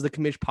follows the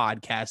Commish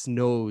podcast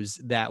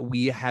knows that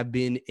we have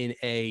been in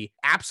a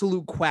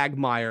absolute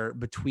quagmire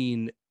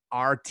between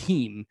our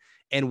team,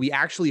 and we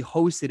actually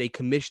hosted a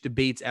Commish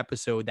debates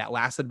episode that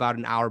lasted about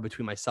an hour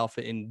between myself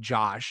and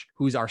Josh,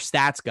 who's our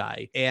stats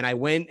guy. And I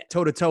went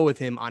toe to toe with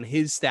him on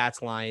his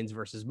stats lines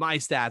versus my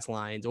stats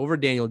lines over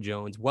Daniel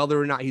Jones, whether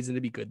or not he's going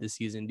to be good this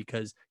season,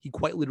 because he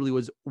quite literally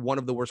was one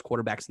of the worst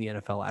quarterbacks in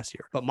the NFL last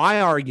year. But my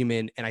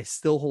argument, and I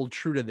still hold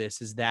true to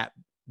this, is that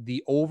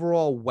the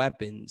overall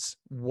weapons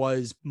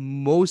was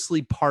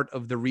mostly part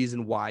of the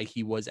reason why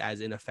he was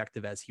as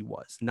ineffective as he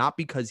was. Not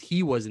because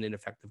he was an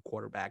ineffective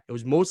quarterback. It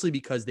was mostly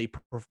because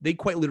they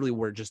quite literally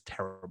were just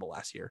terrible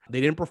last year.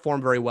 They didn't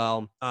perform very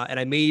well. And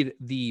I made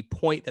the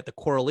point that the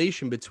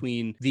correlation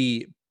between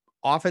the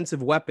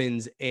offensive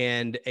weapons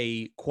and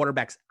a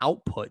quarterback's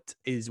output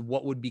is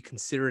what would be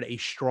considered a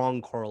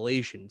strong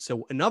correlation.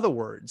 So in other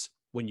words,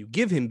 when you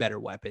give him better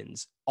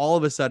weapons, all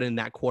of a sudden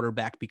that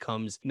quarterback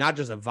becomes not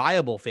just a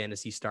viable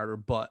fantasy starter,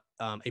 but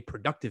a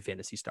productive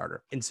fantasy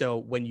starter. And so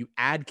when you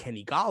add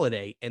Kenny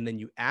Golladay and then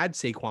you add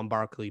Saquon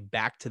Barkley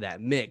back to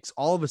that mix,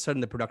 all of a sudden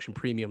the production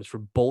premiums for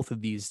both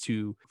of these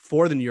two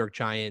for the New York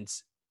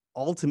Giants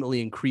ultimately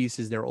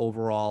increases their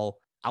overall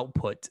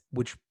output,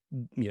 which,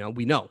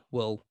 we know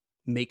will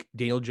make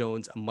Daniel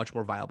Jones a much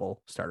more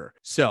viable starter.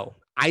 So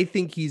I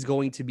think he's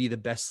going to be the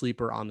best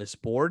sleeper on this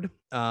board.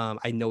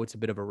 I know it's a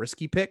bit of a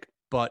risky pick,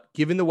 but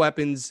given the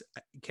weapons,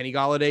 Kenny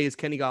Golladay is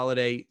Kenny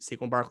Golladay,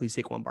 Saquon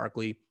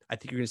Barkley. I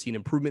think you're going to see an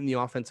improvement in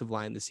the offensive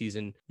line this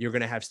season. You're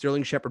going to have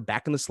Sterling Shepard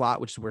back in the slot,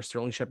 which is where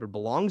Sterling Shepard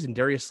belongs. And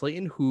Darius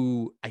Slayton,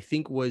 who I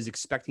think was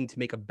expecting to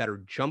make a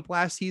better jump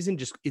last season,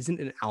 just isn't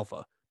an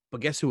alpha.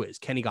 But guess who is?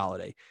 Kenny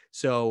Golladay.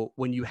 So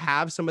when you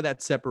have some of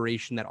that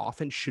separation, that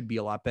offense should be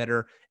a lot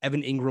better.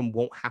 Evan Ingram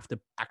won't have to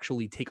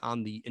actually take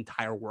on the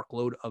entire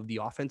workload of the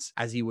offense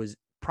as he was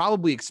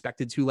probably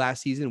expected to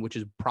last season, which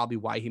is probably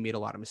why he made a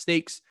lot of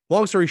mistakes.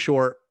 Long story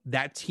short,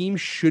 that team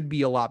should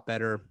be a lot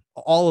better,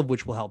 all of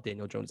which will help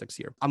Daniel Jones next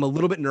year. I'm a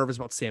little bit nervous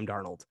about Sam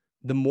Darnold.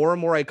 The more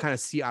and more I kind of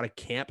see out of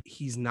camp,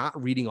 he's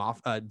not reading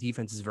off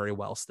defenses very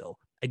well still.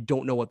 I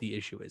don't know what the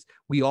issue is.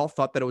 We all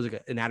thought that it was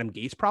like an Adam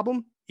Gase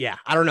problem. Yeah,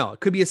 I don't know. It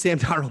could be a Sam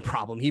Darnold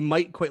problem. He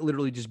might quite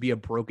literally just be a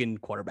broken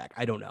quarterback.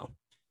 I don't know.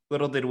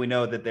 Little did we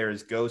know that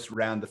there's ghosts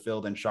around the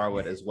field in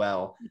Charlotte as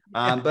well.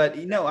 But,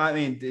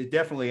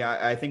 definitely,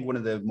 I think one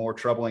of the more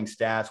troubling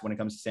stats when it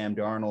comes to Sam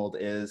Darnold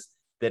is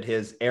that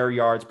his air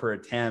yards per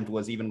attempt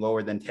was even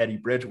lower than Teddy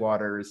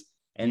Bridgewater's.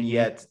 And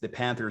yet the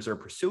Panthers are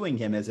pursuing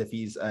him as if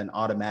he's an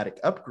automatic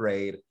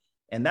upgrade.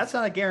 And that's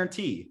not a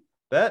guarantee.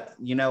 But,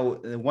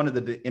 one of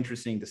the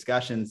interesting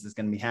discussions is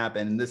going to be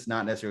happening, and this is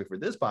not necessarily for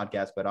this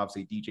podcast, but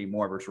obviously DJ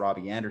Moore versus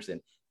Robbie Anderson.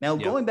 Now,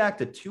 going back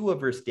to Tua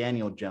versus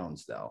Daniel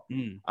Jones, though,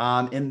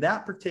 in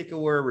that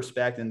particular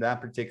respect, in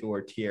that particular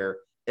tier,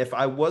 if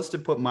I was to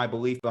put my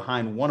belief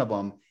behind one of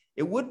them,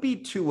 it would be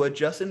Tua,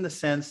 just in the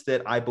sense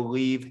that I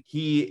believe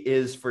he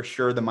is for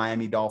sure the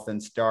Miami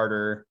Dolphins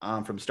starter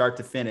from start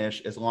to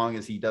finish, as long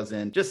as he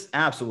doesn't just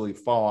absolutely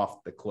fall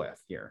off the cliff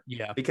here.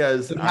 Yeah,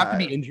 because it would have to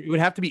be injury. It would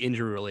have to be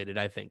injury related,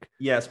 I think.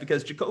 Yes,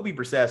 because Jacoby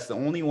Brissett's the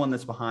only one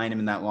that's behind him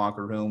in that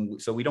locker room,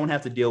 so we don't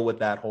have to deal with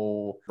that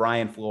whole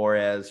Brian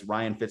Flores,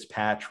 Ryan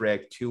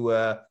Fitzpatrick,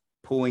 Tua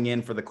pulling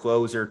in for the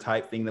closer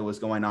type thing that was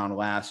going on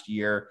last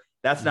year.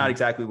 That's not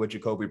exactly what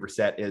Jacoby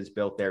Brissett is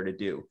built there to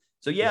do.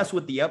 So yes,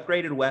 with the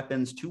upgraded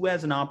weapons, Tua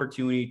has an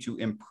opportunity to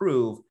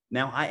improve.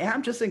 Now, I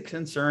am just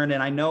concerned,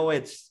 and I know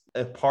it's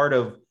a part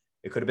of,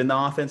 it could have been the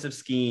offensive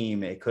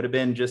scheme. It could have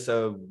been just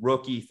a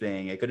rookie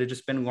thing. It could have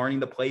just been learning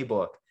the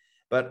playbook.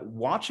 But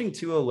watching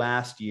Tua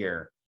last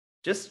year,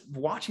 just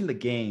watching the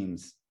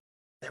games,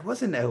 there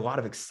wasn't a lot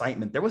of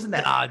excitement. There wasn't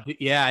that.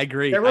 Yeah, I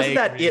agree. There wasn't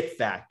that it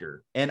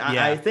factor. And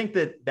I think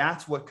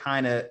that's what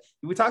kind of,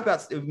 we talk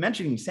about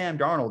mentioning Sam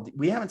Darnold.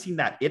 We haven't seen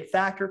that it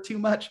factor too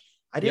much.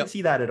 I didn't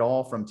see that at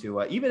all from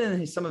Tua, even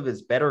in some of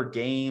his better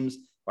games,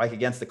 like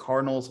against the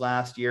Cardinals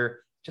last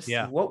year.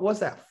 What was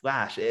that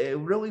flash? It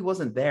really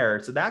wasn't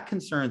there. So that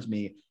concerns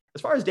me.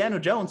 As far as Daniel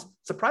Jones,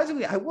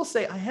 surprisingly, I will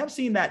say I have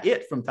seen that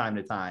it from time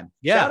to time.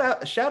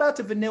 Yeah. Shout out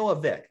to Vanilla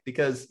Vic,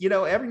 because,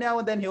 every now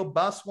and then he'll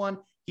bust one.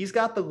 He's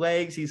got the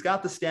legs, he's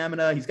got the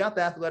stamina, he's got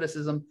the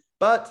athleticism,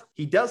 but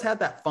he does have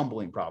that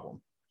fumbling problem.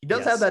 He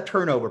does have that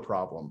turnover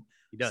problem.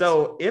 He does.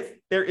 So if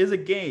there is a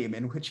game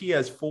in which he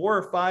has 4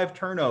 or 5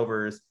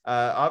 turnovers,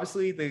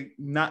 obviously the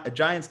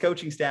Giants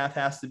coaching staff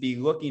has to be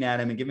looking at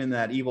him and giving him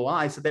that evil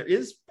eye. So there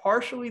is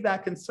partially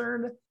that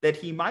concern that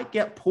he might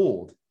get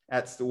pulled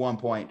at the one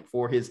point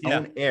for his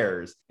own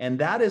errors. And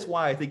that is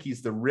why I think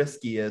he's the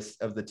riskiest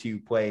of the two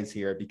plays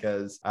here,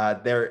 because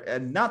not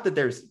that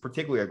there's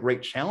particularly a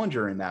great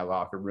challenger in that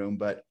locker room,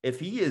 but if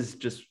he is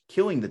just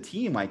killing the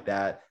team like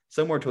that,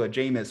 similar to a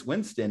Jameis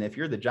Winston, if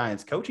you're the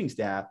Giants coaching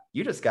staff,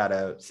 you just got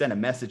to send a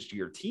message to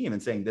your team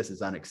and saying this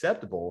is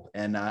unacceptable.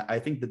 And I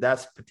think that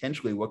that's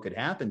potentially what could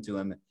happen to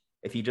him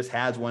if he just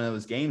has one of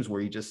those games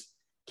where he just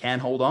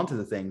can't hold on to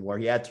the thing, where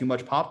he had too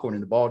much popcorn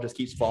and the ball just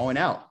keeps falling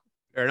out.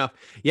 Fair enough.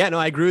 Yeah, no,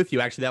 I agree with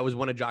you. Actually, that was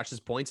one of Josh's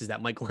points, is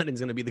that Mike Lennon's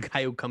going to be the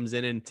guy who comes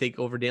in and take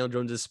over Daniel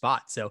Jones's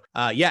spot. So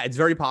yeah, it's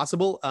very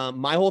possible.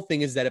 My whole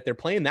thing is that if they're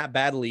playing that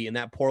badly and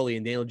that poorly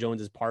and Daniel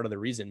Jones is part of the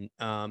reason,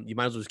 you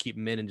might as well just keep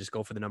him in and just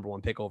go for the number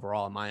 1 pick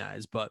overall in my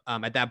eyes. But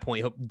at that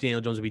point,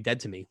 Daniel Jones will be dead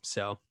to me.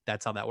 So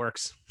that's how that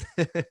works.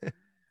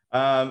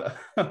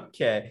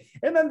 Okay.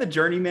 And then the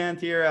journeyman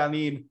here, I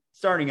mean,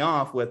 starting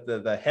off with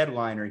the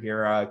headliner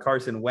here,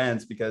 Carson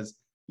Wentz, because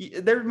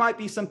there might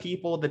be some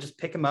people that just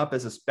pick him up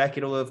as a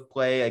speculative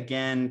play.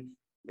 Again,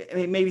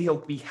 maybe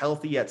he'll be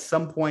healthy at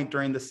some point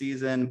during the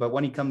season, but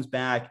when he comes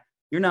back,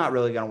 you're not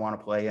really going to want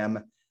to play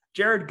him.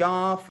 Jared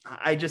Goff,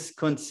 I just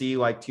couldn't see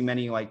too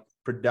many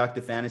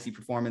productive fantasy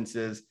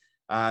performances.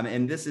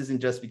 And this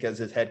isn't just because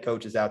his head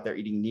coach is out there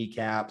eating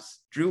kneecaps.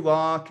 Drew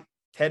Lock,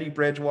 Teddy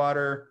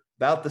Bridgewater,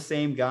 about the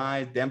same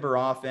guy, Denver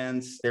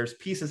offense. There's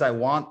pieces I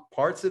want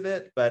parts of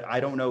it, but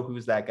I don't know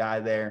who's that guy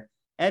there.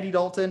 Andy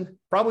Dalton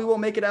probably won't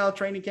make it out of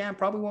training camp,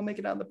 probably won't make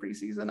it out of the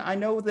preseason. I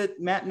know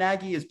that Matt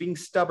Nagy is being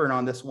stubborn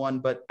on this one,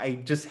 but I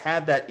just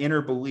have that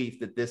inner belief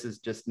that this is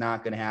just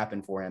not going to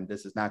happen for him.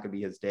 This is not going to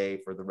be his day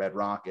for the Red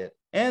Rocket.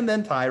 And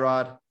then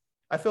Tyrod.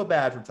 I feel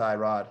bad for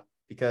Tyrod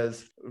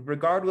because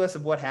regardless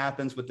of what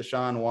happens with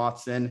Deshaun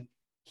Watson,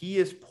 he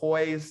is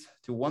poised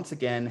to once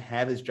again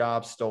have his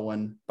job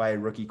stolen by a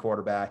rookie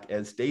quarterback,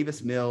 as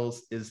Davis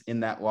Mills is in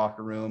that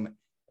locker room.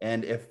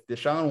 And if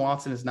Deshaun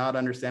Watson is not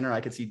under center,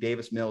 I could see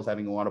Davis Mills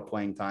having a lot of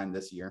playing time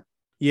this year.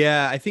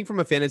 Yeah, I think from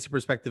a fantasy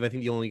perspective, I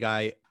think the only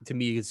guy to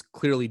me is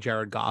clearly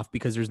Jared Goff,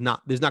 because there's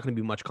not going to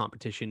be much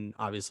competition,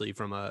 obviously,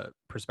 from a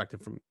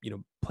perspective from,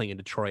 playing in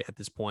Detroit at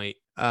this point.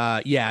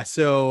 Yeah.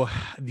 So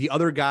the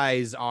other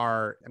guys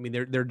are, I mean,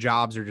 their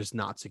jobs are just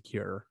not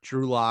secure.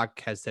 Drew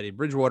Lock has Teddy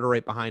Bridgewater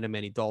right behind him.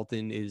 Andy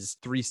Dalton is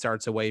 3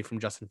 starts away from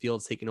Justin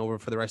Fields taking over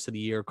for the rest of the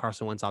year.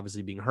 Carson Wentz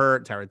obviously being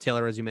hurt. Tyrod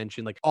Taylor, as you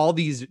mentioned, all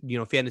these,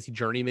 fantasy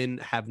journeymen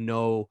have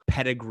no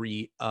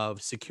pedigree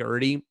of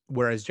security,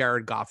 whereas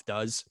Jared Goff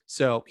does.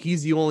 So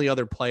he's the only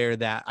other player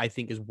that I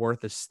think is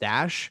worth a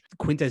stash.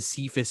 Quintez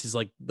Cephas is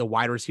the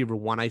wide receiver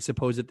 1, I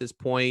suppose, at this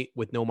point,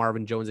 with no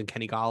Marvin Jones and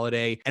Kenny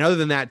Golladay. And other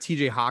than that,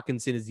 TJ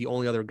Hawkinson is the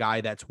only other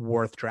guy that's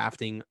worth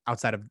drafting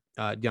outside of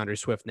DeAndre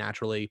Swift,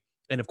 naturally.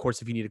 And of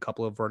course, if you need a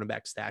couple of running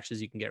back stashes,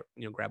 you can get,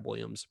 grab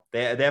Williams.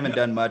 They haven't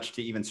done much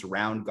to even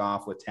surround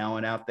Goff with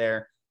talent out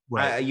there.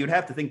 Right. You'd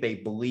have to think they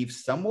believe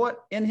somewhat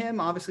in him,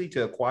 obviously,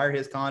 to acquire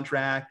his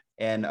contract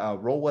and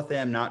roll with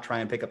him, not try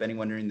and pick up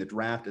anyone during the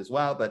draft as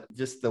well. But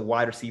just the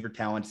wide receiver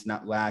talent's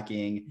not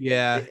lacking.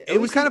 Yeah, it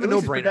was kind of a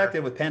no-brainer.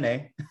 Protected with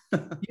Penny.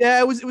 Yeah,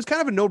 it was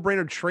kind of a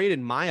no-brainer trade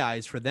in my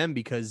eyes for them,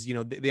 because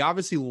they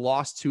obviously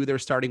lost 2 of their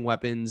starting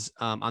weapons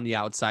on the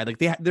outside.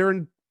 They're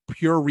in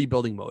pure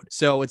rebuilding mode.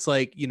 So it's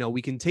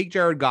we can take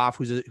Jared Goff,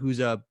 who's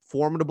a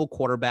formidable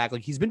quarterback.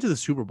 He's been to the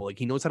Super Bowl.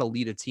 He knows how to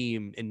lead a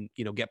team and,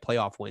 get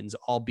playoff wins,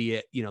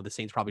 albeit, the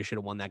Saints probably should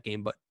have won that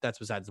game, but that's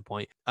besides the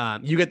point.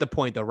 You get the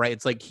point though, right?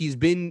 It's he's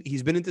been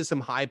into some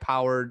high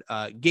powered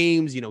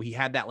games. He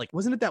had that,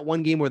 wasn't it that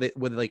one game where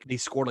they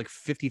scored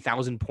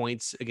 50,000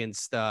 points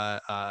against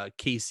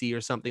KC or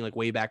something,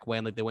 way back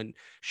when, they went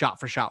shot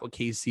for shot with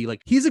KC.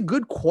 He's a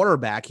good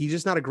quarterback. He's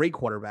just not a great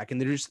quarterback.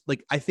 And they're just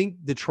I think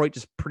Detroit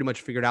just pretty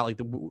much figured out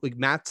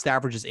Matt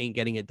Stafford just ain't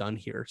getting it done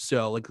here.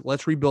 So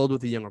let's rebuild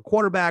with a younger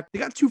quarterback. They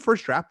got 2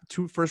 first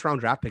round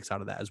draft picks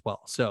out of that as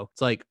well. So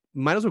it's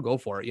might as well go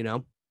for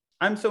it,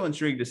 I'm so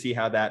intrigued to see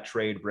how that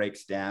trade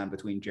breaks down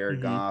between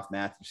Jared Goff,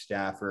 Matthew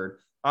Stafford.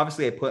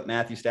 Obviously, I put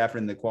Matthew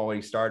Stafford in the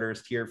quality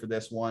starters tier for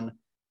this one,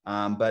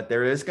 but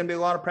there is going to be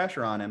a lot of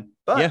pressure on him.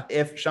 But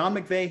if Sean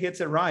McVay hits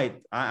it right,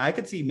 I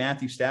could see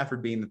Matthew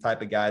Stafford being the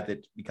type of guy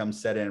that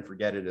becomes set in and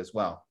forget it as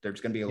well.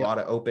 There's going to be a lot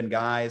of open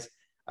guys,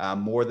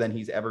 more than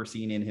he's ever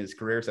seen in his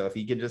career. So if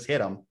he can just hit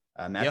them,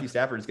 Matthew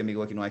Stafford is going to be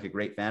looking like a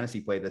great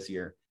fantasy play this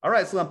year. All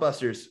right,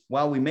 Slumpbusters.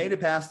 Well, we made it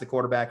past the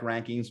quarterback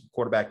rankings,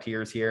 quarterback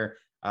tiers here.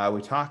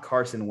 We talk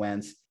Carson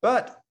Wentz,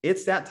 but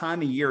it's that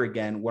time of year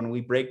again when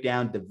we break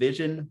down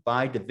division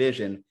by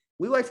division.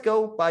 We like to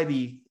go by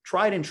the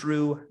tried and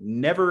true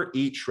never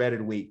eat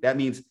shredded wheat. That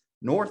means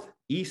north,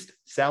 east,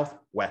 south,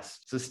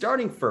 west. So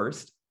starting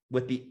first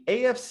with the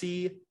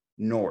AFC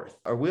North,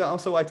 or we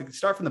also like to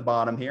start from the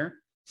bottom here.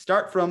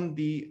 Start from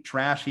the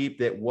trash heap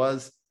that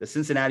was the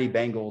Cincinnati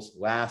Bengals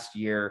last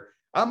year,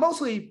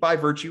 mostly by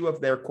virtue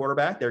of their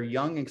quarterback, their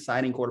young,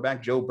 exciting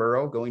quarterback, Joe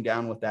Burrow, going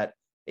down with that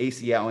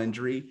ACL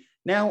injury.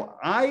 Now,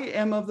 I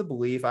am of the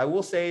belief, I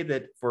will say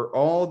that for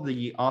all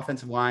the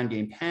offensive line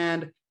game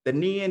panned, the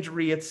knee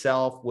injury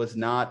itself was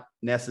not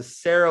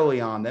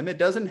necessarily on them. It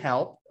doesn't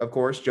help. Of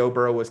course, Joe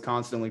Burrow was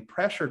constantly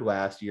pressured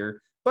last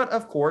year, but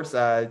of course,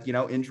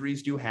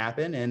 injuries do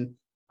happen. And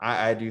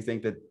I do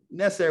think that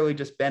necessarily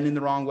just bending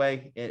the wrong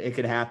way, it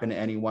could happen to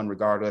anyone,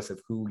 regardless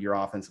of who your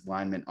offensive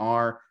linemen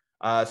are.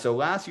 So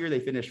last year, they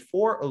finished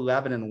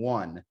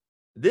 4-11-1.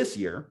 This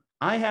year,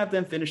 I have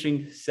them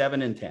finishing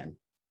 7-10.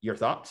 Your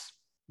thoughts?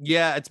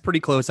 Yeah, it's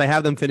pretty close. I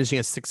have them finishing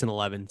at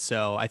 6-11.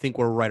 So I think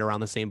we're right around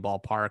the same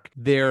ballpark.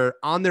 They're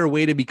on their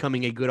way to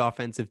becoming a good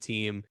offensive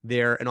team.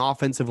 They're an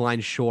offensive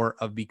line short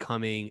of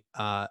becoming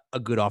a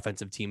good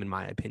offensive team, in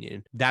my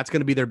opinion. That's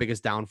going to be their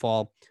biggest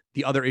downfall.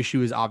 The other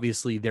issue is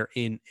obviously they're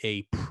in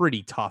a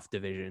pretty tough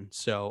division.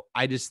 So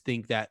I just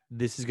think that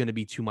this is going to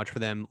be too much for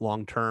them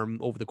long term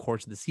over the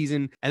course of the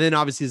season. And then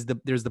obviously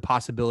there's the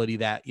possibility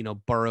that,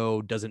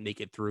 Burrow doesn't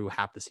make it through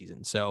half the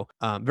season. So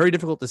very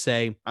difficult to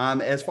say.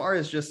 As far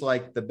as just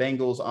like the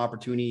Bengals'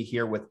 opportunity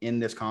here within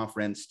this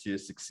conference to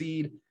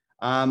succeed,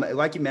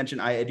 like you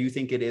mentioned, I do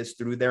think it is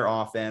through their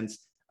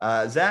offense.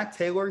 Zach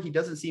Taylor, he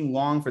doesn't seem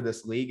long for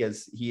this league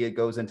as he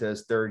goes into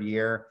his third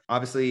year.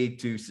 Obviously,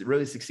 to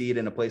really succeed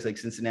in a place like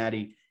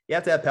Cincinnati, you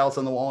have to have pelts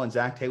on the wall, and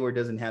Zach Taylor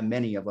doesn't have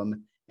many of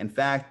them. In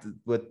fact,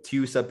 with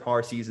 2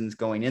 subpar seasons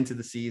going into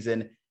the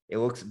season, it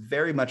looks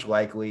very much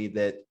likely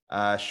that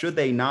should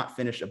they not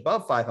finish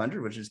above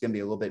 500, which is going to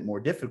be a little bit more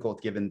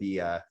difficult given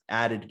the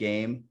added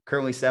game,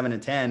 currently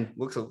 7-10,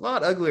 looks a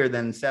lot uglier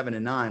than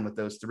 7-9 with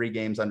those 3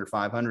 games under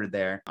 500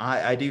 there.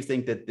 I do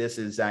think that this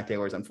is Zach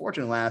Taylor's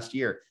unfortunate last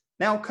year.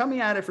 Now, coming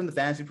at it from the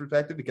fantasy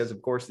perspective, because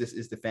of course this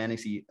is the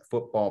fantasy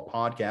football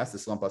podcast, the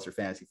Slumpbuster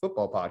Fantasy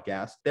Football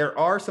Podcast, there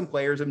are some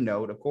players of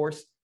note. Of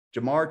course,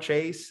 Jamar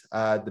Chase,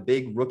 the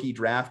big rookie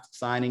draft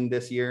signing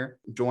this year,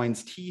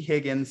 joins T.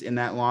 Higgins in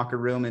that locker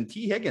room, and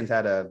T. Higgins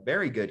had a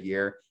very good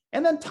year.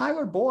 And then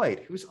Tyler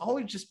Boyd, who's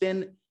always just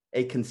been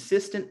a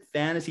consistent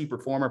fantasy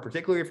performer,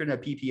 particularly if you're in a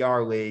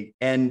PPR league,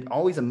 and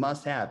always a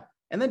must-have.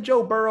 And then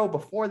Joe Burrow,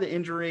 before the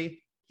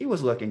injury, he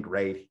was looking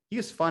great. He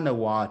was fun to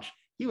watch.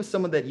 He was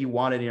someone that you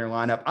wanted in your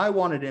lineup. I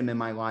wanted him in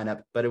my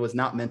lineup, but it was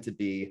not meant to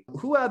be.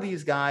 Who out of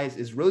these guys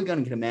is really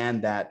going to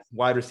command that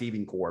wide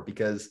receiving core?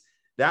 Because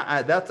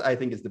that's I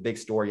think is the big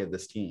story of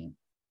this team.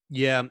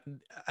 Yeah,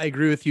 I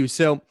agree with you.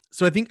 So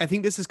I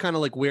think this is kind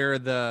of like where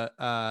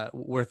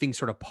where things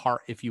sort of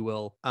part, if you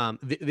will.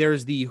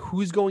 There's the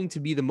who's going to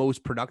be the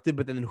most productive,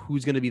 but then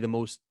who's going to be the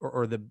most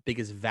or the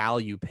biggest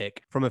value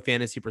pick from a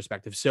fantasy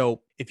perspective.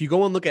 So if you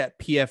go and look at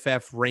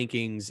PFF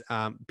rankings,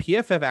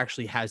 PFF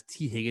actually has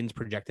T. Higgins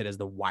projected as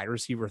the wide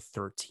receiver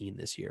 13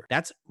 this year.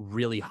 That's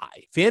really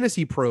high.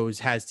 Fantasy Pros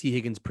has T.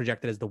 Higgins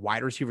projected as the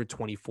wide receiver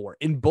 24.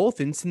 In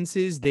both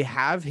instances, they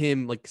have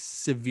him like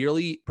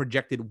severely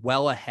projected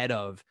well ahead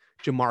of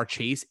Jamar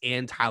Chase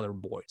and Tyler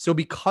Boyd. So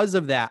because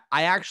of that,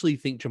 I actually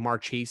think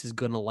Jamar Chase is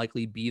going to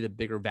likely be the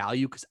bigger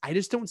value because I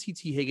just don't see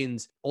T.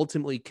 Higgins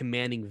ultimately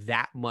commanding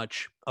that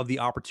much of the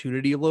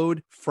opportunity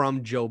load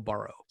from Joe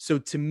Burrow. So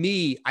to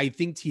me, I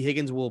think T.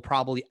 Higgins will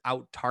probably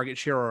out target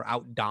share or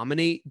out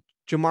dominate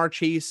Jamar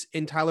Chase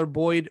and Tyler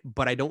Boyd,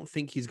 but I don't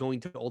think he's going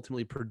to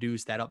ultimately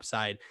produce that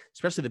upside,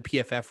 especially the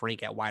PFF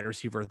rank at wide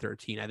receiver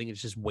 13. I think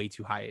it's just way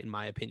too high in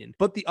my opinion.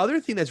 But the other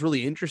thing that's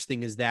really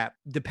interesting is that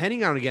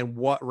depending on, again,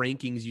 what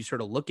rankings you sort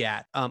of look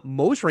at,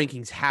 most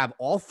rankings have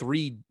all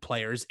 3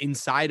 players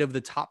inside of the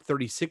top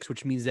 36,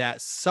 which means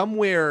that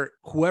somewhere,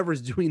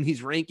 whoever's doing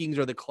these rankings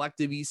or the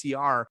collective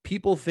ECR,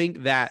 people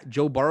think that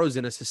Joe Burrow's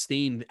going to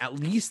sustain at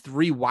least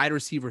 3 wide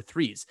receiver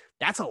 3s.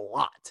 That's a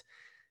lot.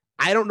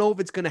 I don't know if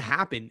it's going to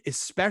happen,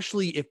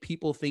 especially if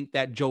people think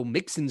that Joe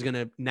Mixon's going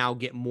to now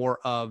get more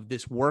of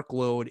this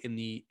workload in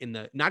the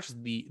not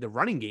just the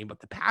running game, but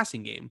the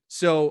passing game.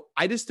 So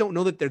I just don't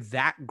know that they're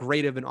that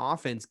great of an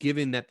offense,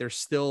 given that they're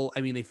still,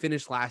 they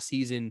finished last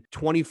season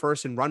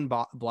 21st in run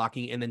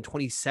blocking and then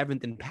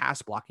 27th in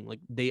pass blocking. Like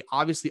they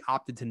obviously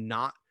opted to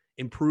not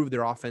improve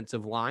their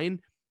offensive line.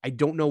 I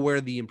don't know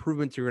where the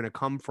improvements are going to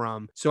come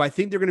from. So I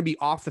think they're going to be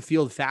off the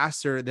field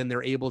faster than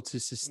they're able to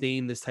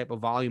sustain this type of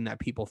volume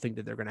that people think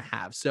that they're going to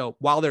have. So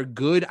while they're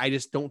good, I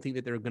just don't think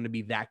that they're going to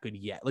be that good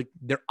yet. Like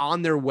they're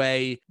on their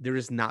way. They're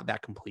just not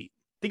that complete.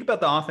 Think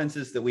about the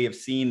offenses that we have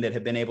seen that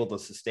have been able to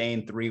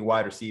sustain 3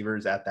 wide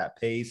receivers at that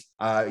pace.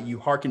 You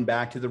hearken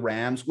back to the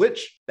Rams,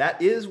 which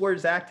that is where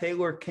Zach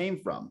Taylor came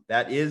from.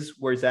 That is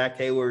where Zach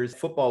Taylor's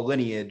football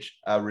lineage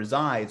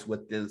resides,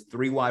 with the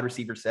 3 wide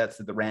receiver sets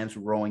that the Rams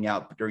were rolling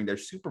out during their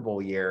Super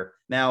Bowl year.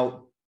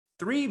 Now,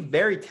 3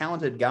 very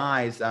talented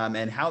guys,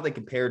 and how they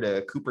compare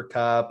to Cooper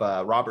Kupp,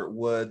 Robert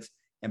Woods,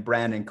 and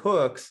Brandon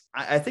Cooks.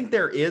 I think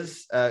there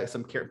is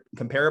some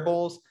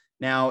comparables.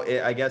 Now,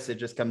 I guess it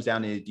just comes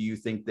down to, do you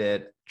think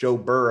that Joe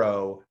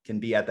Burrow can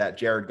be at that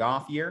Jared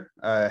Goff year,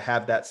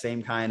 have that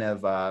same kind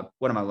of,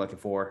 what am I looking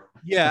for?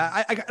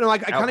 Yeah, I kind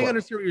of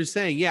understand what you're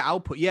saying. Yeah,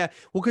 output. Yeah.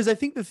 Well, because I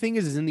think the thing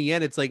is in the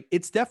end, it's like,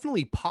 it's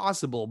definitely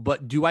possible,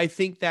 but do I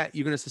think that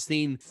you're going to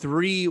sustain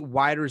 3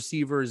 wide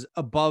receivers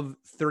above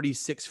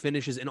 36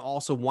 finishes and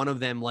also one of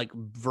them like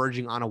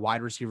verging on a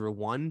wide receiver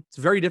 1? It's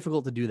very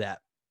difficult to do that.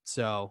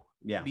 So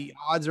yeah, the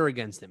odds are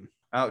against him.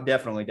 Oh,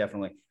 definitely.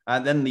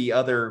 Then the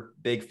other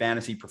big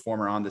fantasy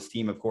performer on this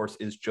team, of course,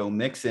 is Joe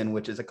Mixon,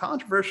 which is a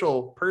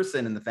controversial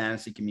person in the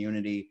fantasy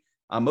community,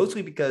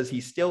 mostly because he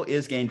still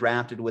is getting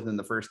drafted within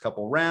the first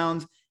couple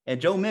rounds.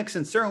 And Joe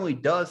Mixon certainly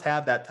does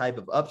have that type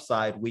of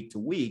upside week to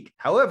week.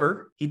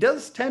 However, he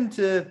does tend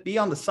to be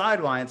on the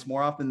sidelines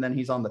more often than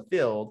he's on the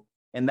field.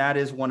 And that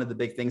is one of the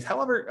big things.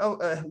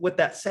 However, with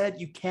that said,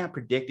 you can't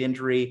predict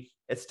injury.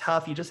 It's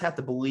tough. You just have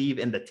to believe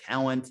in the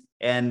talent.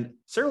 And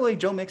certainly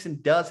Joe Mixon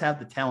does have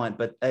the talent,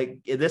 but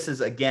this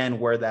is, again,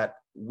 where that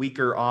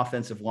weaker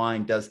offensive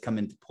line does come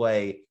into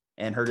play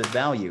and hurt his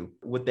value.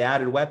 With the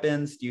added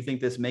weapons, do you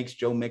think this makes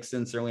Joe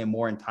Mixon certainly a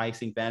more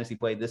enticing fantasy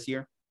play this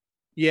year?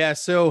 Yeah,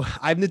 so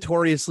I've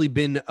notoriously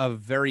been a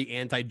very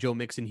anti-Joe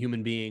Mixon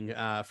human being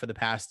for the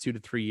past 2 to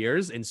 3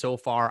 years. And so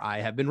far, I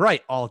have been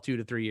right all 2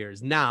 to 3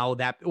 years. Now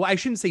I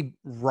shouldn't say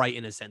right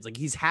in a sense. Like,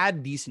 he's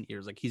had decent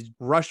years. Like, he's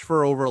rushed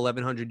for over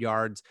 1,100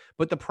 yards.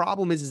 But the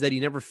problem is that he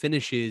never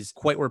finishes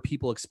quite where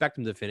people expect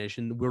him to finish.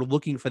 And we're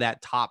looking for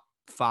that top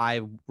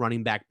 5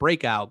 running back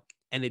breakout,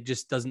 and it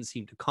just doesn't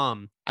seem to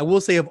come. I will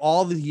say, of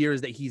all the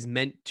years that he's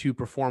meant to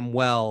perform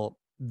well,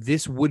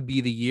 this would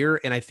be the year.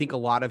 And I think a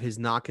lot of his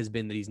knock has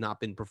been that he's not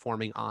been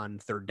performing on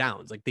third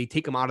downs. Like, they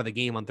take him out of the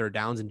game on third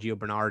downs and Gio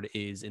Bernard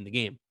is in the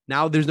game.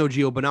 Now there's no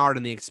Gio Bernard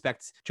and they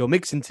expect Joe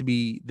Mixon to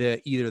be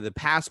either the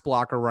pass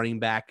blocker running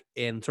back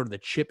and sort of the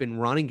chip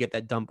and run and get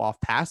that dump off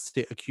pass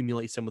to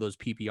accumulate some of those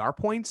PPR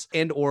points,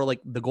 and or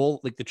like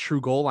the true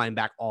goal line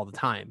back all the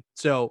time.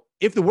 So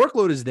if the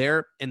workload is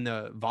there and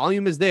the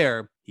volume is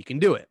there, he can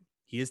do it.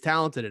 He is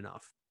talented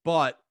enough,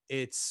 but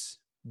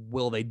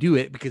will they do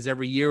it? Because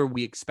every year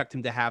we expect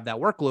him to have that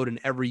workload, and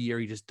every year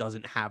he just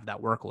doesn't have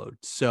that workload.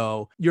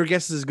 So your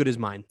guess is as good as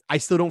mine. I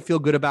still don't feel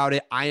good about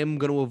it. I am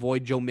going to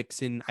avoid Joe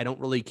Mixon. I don't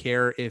really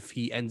care if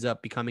he ends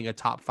up becoming a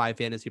top 5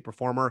 fantasy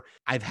performer.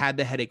 I've had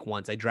the headache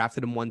once. I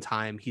drafted him one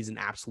time. He's an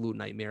absolute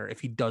nightmare if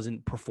he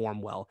doesn't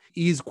perform well.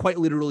 He's quite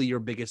literally your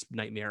biggest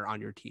nightmare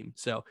on your team.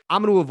 So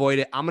I'm going to avoid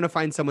it. I'm going to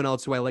find someone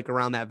else who I like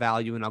around that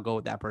value, and I'll go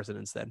with that person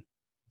instead.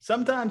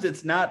 Sometimes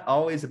it's not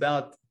always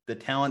about the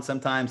talent.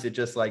 Sometimes it's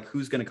just like,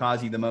 who's going to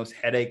cause you the most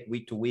headache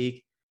week to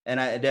week. And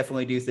I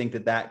definitely do think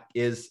that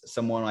is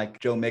someone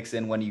like Joe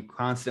Mixon when you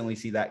constantly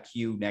see that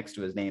Q next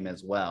to his name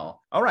as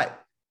well. All right,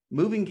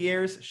 moving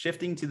gears,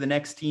 shifting to the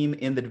next team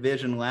in the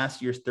division. Last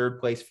year's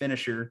third place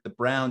finisher, the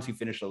Browns, who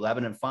finished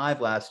 11-5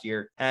 last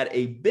year, had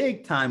a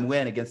big time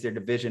win against their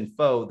division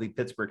foe, the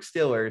Pittsburgh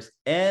Steelers,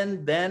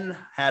 and then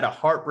had a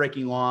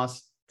heartbreaking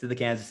loss to the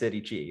Kansas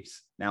City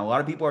Chiefs. Now, a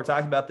lot of people are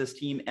talking about this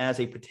team as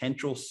a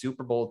potential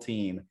Super Bowl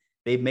team.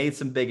 They've made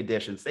some big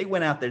additions. They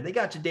went out there. They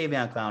got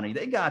Jadeveon Clowney.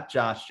 They got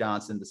Josh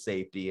Johnson, the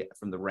safety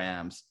from the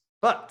Rams.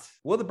 But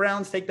will the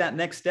Browns take that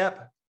next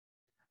step?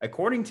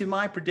 According to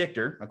my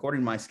predictor, according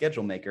to my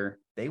schedule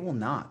maker, they will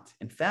not.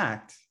 In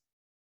fact,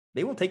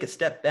 they will take a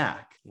step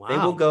back. Wow. They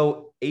will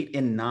go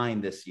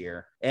 8-9 this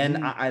year.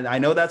 And I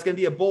know that's going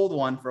to be a bold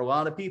one for a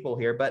lot of people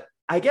here, but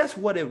I guess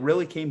what it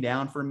really came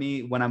down for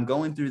me when I'm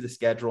going through the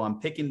schedule, I'm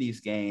picking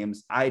these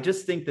games. I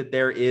just think that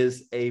there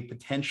is a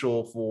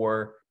potential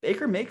for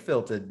Baker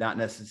Mayfield to not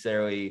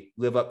necessarily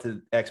live up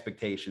to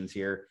expectations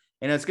here.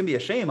 And it's going to be a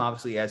shame,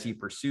 obviously, as he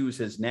pursues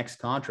his next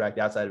contract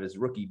outside of his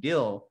rookie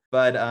deal.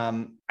 But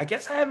I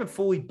guess I haven't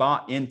fully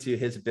bought into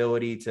his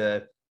ability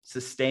to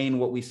sustain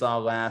what we saw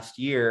last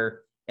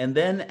year, and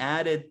then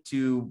added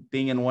to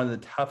being in one of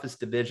the toughest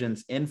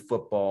divisions in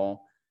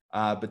football,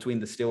 between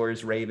the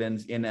Steelers,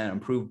 Ravens, and an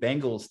improved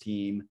Bengals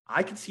team.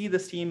 I could see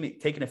this team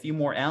taking a few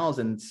more L's,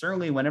 and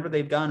certainly whenever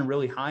they've gone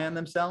really high on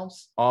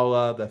themselves,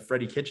 all the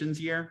Freddie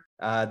Kitchens year,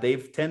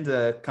 they've tend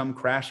to come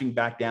crashing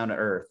back down to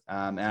earth.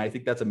 And I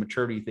think that's a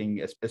maturity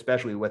thing,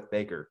 especially with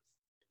Baker.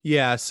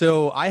 Yeah,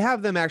 so I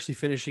have them actually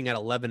finishing at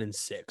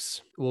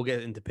 11-6. We'll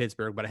get into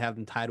Pittsburgh, but I have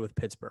them tied with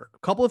Pittsburgh. A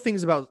couple of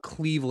things about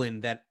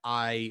Cleveland that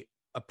I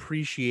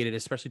appreciated,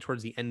 especially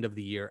towards the end of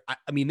the year.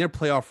 I mean, their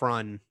playoff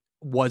run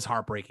was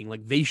heartbreaking.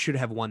 Like, they should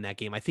have won that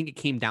game. I think it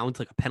came down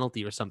to like a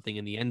penalty or something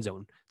in the end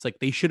zone. It's like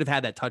they should have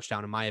had that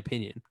touchdown, in my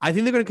opinion. I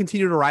think they're going to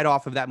continue to ride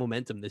off of that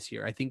momentum this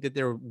year. I think that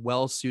they're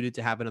well suited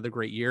to have another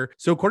great year.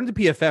 So according to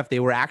PFF, they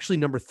were actually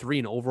number 3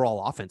 in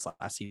overall offense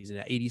last season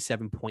at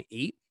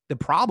 87.8. The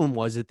problem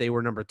was that they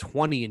were number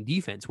 20 in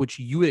defense, which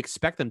you would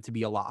expect them to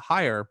be a lot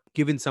higher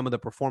given some of the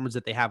performance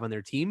that they have on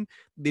their team.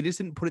 They just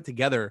didn't put it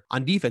together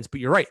on defense.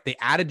 But you're right. They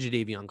added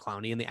Jadeveon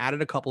Clowney and they added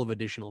a couple of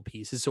additional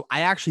pieces. So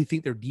I actually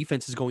think their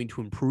defense is going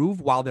to improve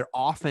while their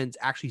offense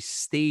actually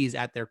stays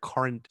at their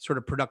current sort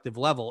of productive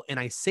level. And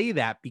I say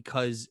that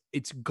because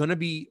it's going to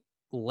be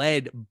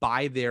led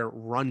by their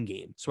run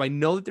game. So I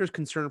know that there's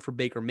concern for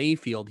Baker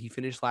Mayfield. He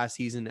finished last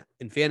season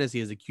in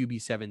fantasy as a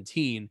QB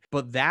 17,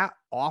 but that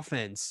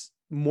offense,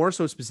 more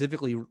so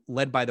specifically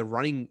led by the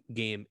running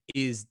game,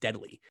 is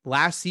deadly.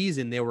 Last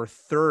season, they were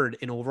third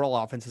in overall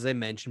offense, as I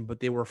mentioned, but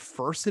they were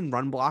first in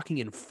run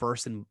blocking and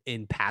first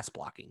in pass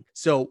blocking.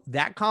 So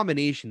that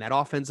combination, that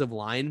offensive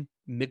line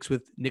mixed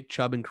with Nick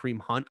Chubb and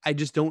Kareem Hunt, I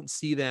just don't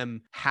see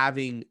them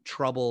having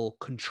trouble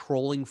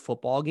controlling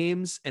football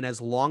games. And as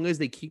long as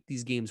they keep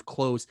these games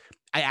close,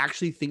 I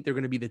actually think they're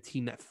going to be the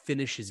team that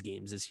finishes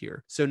games this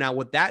year. So now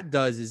what that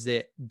does is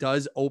it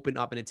does open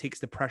up and it takes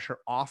the pressure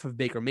off of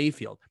Baker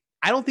Mayfield.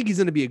 I don't think he's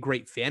going to be a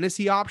great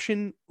fantasy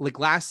option. Like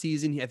last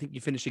season, I think he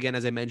finished again,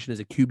 as I mentioned, as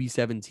a QB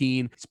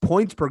 17. His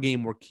points per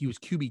game were he was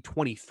QB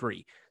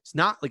 23. It's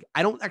not like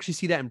I don't actually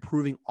see that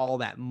improving all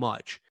that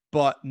much.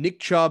 But Nick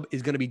Chubb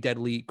is going to be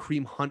deadly.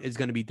 Kareem Hunt is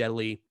going to be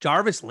deadly.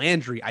 Jarvis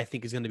Landry, I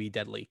think, is going to be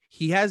deadly.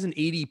 He has an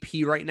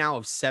ADP right now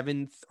of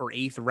 7th or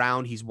 8th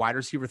round. He's wide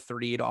receiver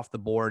 38 off the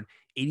board,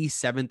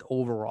 87th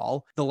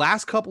overall. The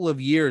last couple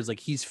of years, like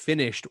he's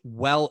finished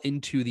well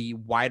into the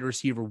wide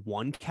receiver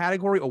 1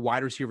 category or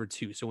wide receiver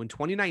 2. So in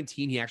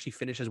 2019, he actually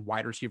finished as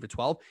wide receiver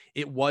 12.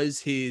 It was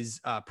his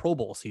Pro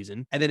Bowl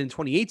season. And then in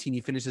 2018, he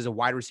finished as a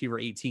wide receiver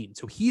 18.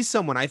 So he's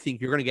someone I think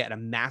you're going to get at a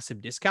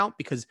massive discount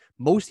because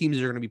most teams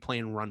are going to be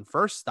playing run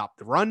first, stop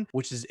the run,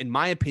 which is, in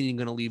my opinion,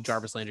 going to leave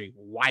Jarvis Landry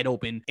wide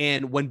open.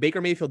 And when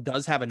Baker Mayfield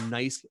does have a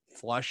nice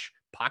flush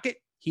pocket,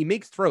 he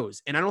makes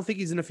throws, and I don't think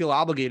he's going to feel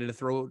obligated to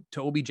throw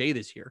to OBJ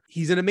this year.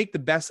 He's going to make the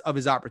best of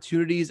his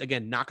opportunities.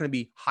 Again, not going to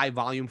be high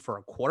volume for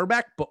a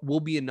quarterback, but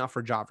will be enough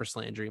for Jarvis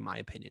Landry, in my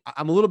opinion.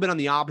 I'm a little bit on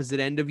the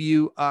opposite end of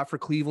you for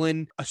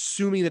Cleveland,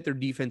 assuming that their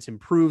defense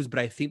improves, but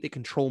I think they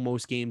control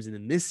most games, and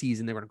in this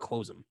season, they're going to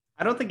close them.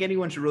 I don't think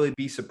anyone should really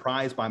be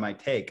surprised by my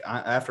take.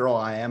 After all,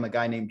 I am a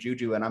guy named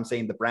Juju, and I'm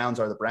saying the Browns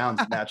are the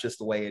Browns, and that's just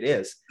the way it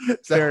is.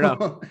 So, fair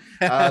enough.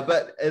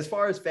 But as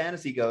far as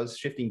fantasy goes,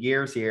 shifting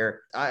gears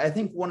here, I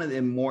think one of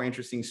the more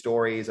interesting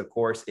stories, of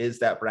course, is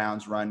that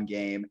Browns run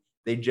game.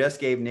 They just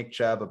gave Nick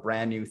Chubb a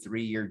brand new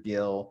 3-year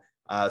deal.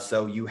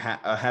 So you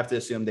have to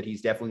assume that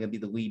he's definitely going to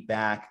be the lead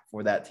back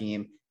for that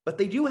team. But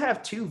they do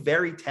have 2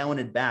 very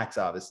talented backs,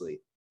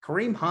 obviously.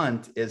 Kareem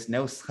Hunt is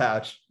no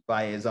slouch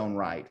by his own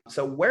right.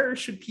 So where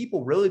should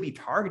people really be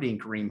targeting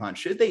Kareem Hunt?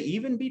 Should they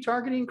even be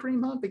targeting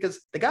Kareem Hunt? Because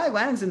the guy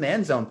lands in the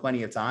end zone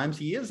plenty of times.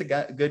 He is a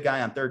good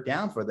guy on third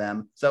down for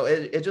them. So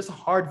it's just a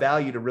hard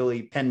value to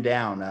really pin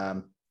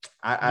down.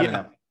 I don't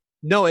know.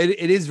 No, it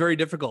is very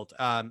difficult.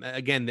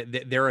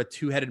 Again, they're a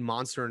 2-headed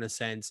monster in a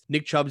sense.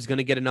 Nick Chubb is going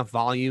to get enough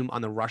volume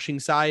on the rushing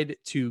side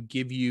to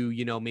give you,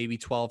 maybe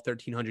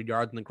 1,300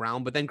 yards on the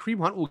ground. But then Kareem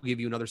Hunt will give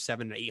you another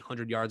 700 to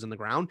 800 yards on the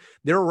ground.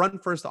 They're a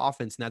run-first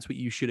offense, and that's what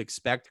you should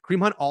expect.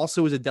 Kareem Hunt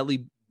also is a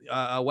deadly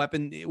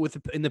weapon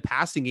in the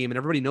passing game, and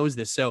everybody knows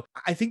this. So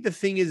I think the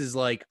thing is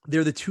like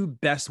they're the 2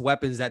 best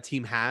weapons that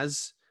team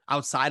has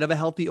outside of a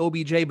healthy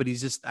OBJ, but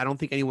I don't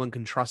think anyone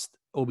can trust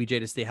OBJ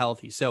to stay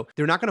healthy. So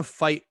they're not going to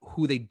fight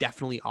who they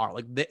definitely are.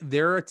 Like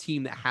they're a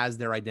team that has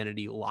their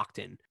identity locked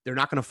in. They're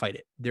not going to fight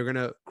it. They're going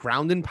to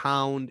ground and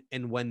pound.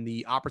 And when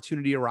the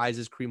opportunity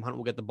arises, Kareem Hunt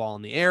will get the ball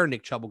in the air.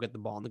 Nick Chubb will get the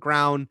ball on the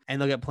ground, and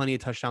they'll get plenty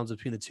of touchdowns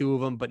between the 2 of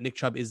them. But Nick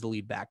Chubb is the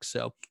lead back.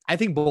 So I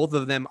think both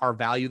of them are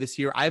value this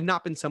year. I have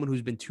not been someone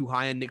who's been too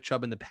high on Nick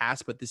Chubb in the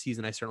past, but this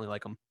season I certainly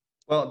like him.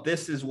 Well,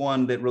 this is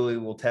one that really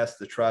will test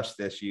the trust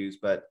issues,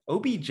 but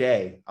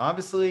OBJ,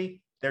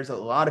 obviously, there's a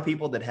lot of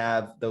people that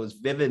have those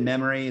vivid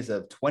memories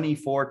of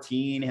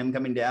 2014, him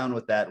coming down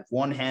with that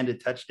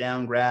one-handed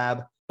touchdown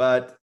grab.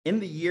 But in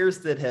the years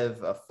that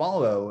have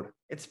followed,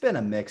 it's been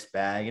a mixed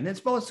bag, and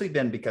it's mostly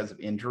been because of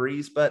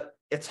injuries, but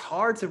it's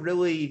hard to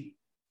really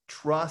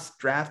trust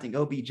drafting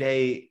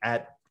OBJ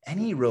at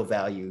any real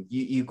value.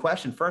 You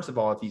question, first of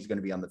all, if he's going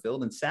to be on the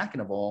field, and second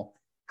of all,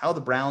 how the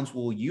Browns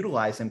will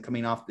utilize him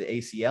coming off the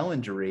ACL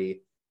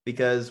injury,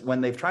 because when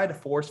they've tried to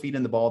force feed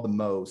in the ball the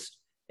most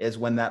is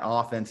when that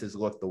offense has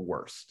looked the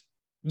worst.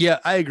 Yeah,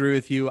 I agree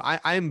with you. I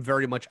am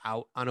very much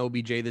out on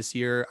OBJ this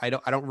year. I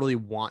don't really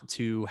want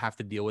to have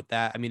to deal with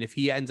that. I mean, if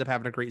he ends up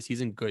having a great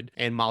season, good.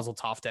 And mazel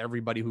tov to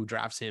everybody who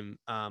drafts him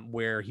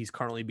where he's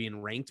currently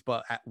being ranked.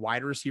 But at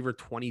wide receiver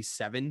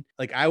 27,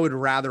 like I would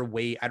rather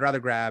wait. I'd rather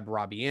grab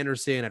Robbie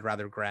Anderson. I'd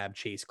rather grab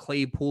Chase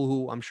Claypool,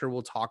 who I'm sure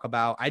we'll talk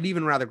about. I'd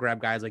even rather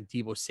grab guys like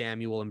Deebo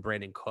Samuel and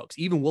Brandon Cooks,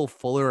 even Will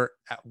Fuller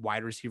at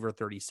wide receiver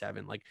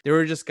 37. Like there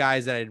were just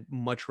guys that I'd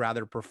much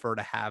rather prefer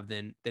to have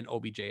than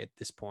OBJ at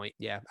this point.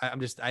 Yeah,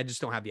 I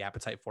just don't have the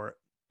appetite for it.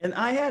 And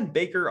I had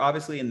Baker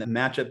obviously in the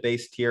matchup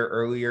based tier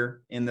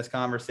earlier in this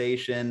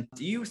conversation.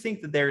 Do you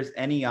think that there's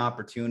any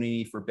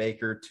opportunity for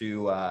Baker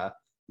to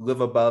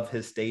live above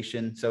his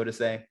station, so to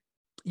say?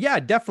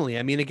 Yeah, definitely.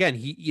 I mean, again,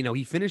 he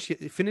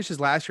finishes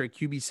last year at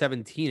QB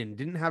 17 and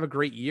didn't have a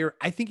great year.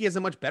 I think he has a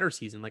much better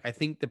season. Like I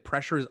think the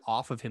pressure is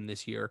off of him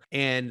this year.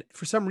 And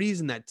for some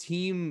reason that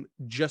team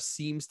just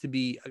seems to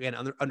be, again,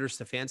 under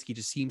Stefanski,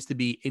 just seems to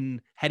be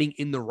heading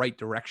in the right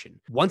direction.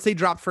 Once they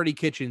dropped Freddie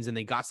Kitchens and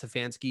they got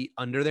Stefanski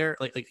under there,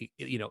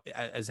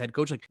 as head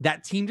coach, like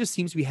that team just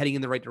seems to be heading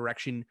in the right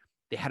direction.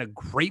 They had a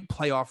great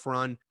playoff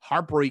run,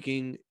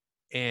 heartbreaking.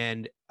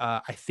 And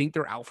I think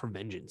they're out for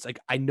vengeance. Like,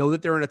 I know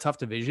that they're in a tough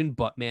division,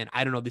 but man,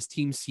 I don't know. This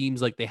team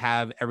seems like they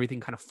have everything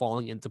kind of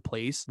falling into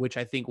place, which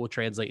I think will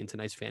translate into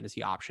nice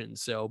fantasy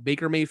options. So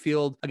Baker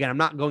Mayfield, again, I'm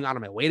not going out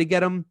of my way to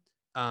get him,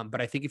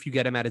 but I think if you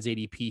get him at his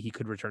ADP, he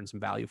could return some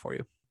value for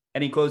you.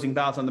 Any closing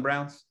thoughts on the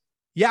Browns?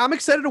 Yeah, I'm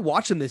excited to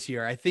watch them this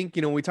year. I think,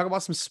 when we talk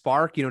about some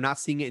spark, not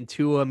seeing it in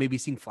Tua, maybe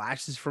seeing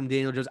flashes from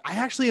Daniel Jones. I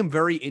actually am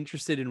very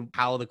interested in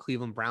how the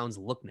Cleveland Browns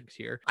look next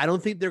year. I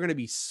don't think they're going to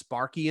be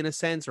sparky in a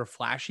sense or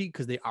flashy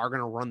because they are going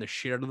to run the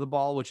shit out of the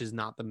ball, which is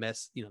not the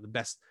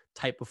best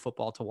type of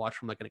football to watch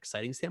from like an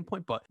exciting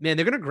standpoint. But man,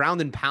 they're going to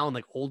ground and pound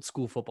like old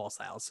school football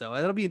style. So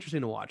that'll be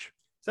interesting to watch.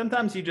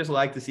 Sometimes you just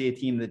like to see a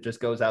team that just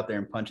goes out there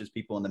and punches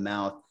people in the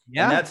mouth.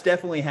 Yeah. And that's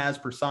definitely has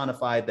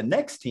personified the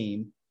next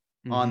team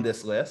on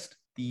this list.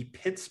 The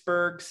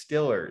Pittsburgh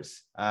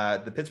Steelers.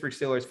 The Pittsburgh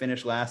Steelers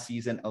finished last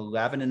season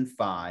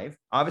 11-5.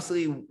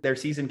 Obviously, their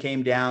season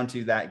came down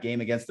to that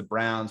game against the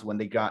Browns when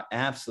they got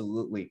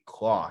absolutely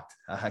clocked,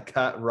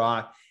 cut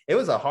rock. It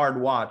was a hard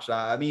watch.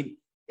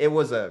 It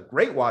was a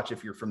great watch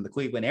if you're from the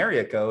Cleveland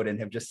area code and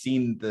have just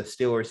seen the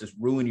Steelers just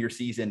ruin your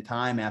season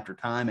time after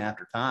time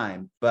after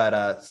time.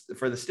 But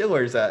for the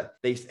Steelers,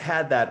 they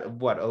had that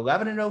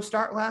 11-0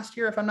 start last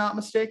year, if I'm not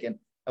mistaken.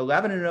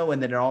 11-0,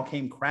 and then it all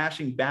came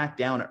crashing back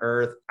down to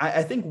earth.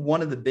 I think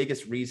one of the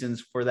biggest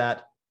reasons for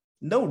that,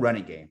 no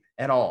running game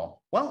at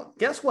all. Well,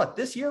 guess what?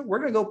 This year, we're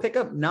going to go pick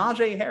up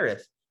Najee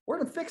Harris. We're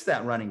going to fix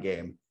that running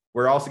game.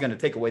 We're also going to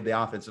take away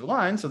the offensive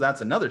line, so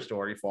that's another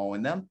story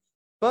following them.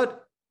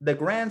 But the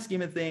grand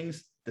scheme of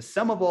things, the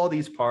sum of all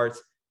these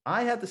parts,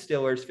 I have the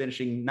Steelers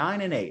finishing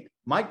 9-8.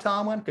 Mike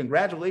Tomlin,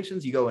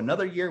 congratulations. You go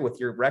another year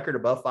with your record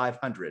above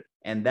 500.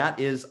 And that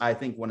is, I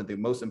think, one of the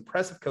most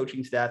impressive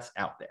coaching stats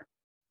out there.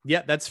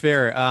 Yeah, that's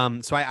fair.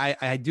 So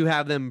I do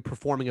have them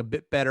performing a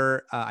bit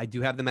better. I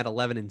do have them at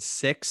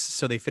 11-6.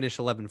 So they finished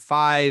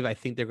 11-5. I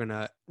think they're going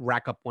to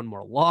rack up one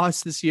more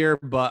loss this year.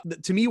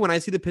 But to me, when I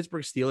see the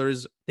Pittsburgh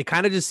Steelers, they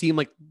kind of just seem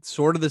like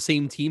sort of the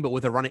same team, but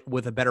with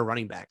a better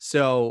running back.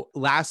 So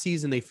last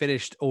season they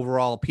finished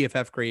overall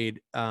PFF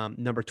grade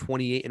number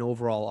 28 in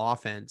overall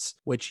offense,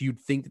 which you'd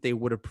think that they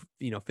would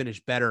have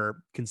finished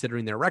better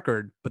considering their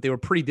record, but they were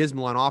pretty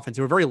dismal on offense.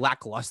 They were very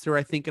lackluster,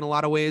 I think, in a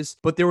lot of ways,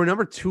 but they were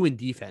number 2 in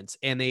defense,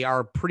 and they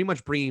are pretty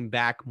much bringing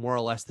back more or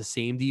less the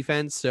same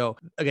defense. So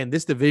again,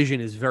 this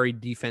division is very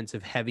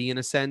defensive heavy in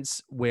a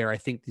sense, where I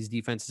think these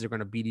defenses are going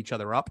to beat each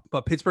other up,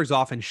 but Pittsburgh's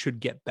offense should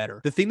get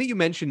better. The thing that you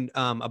mentioned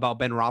about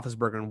Ben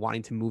Roethlisberger and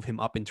wanting to move him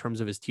up in terms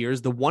of his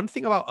tiers, the one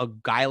thing about a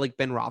guy like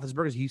Ben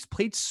Roethlisberger is he's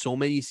played so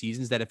many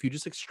seasons that if you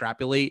just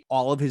extrapolate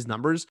all of his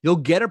numbers, you'll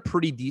get a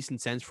pretty decent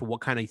sense for what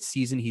kind of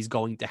season he's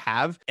going to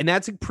have. And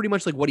that's pretty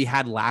much like what he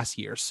had last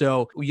year.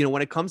 So,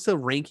 when it comes to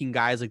ranking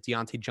guys like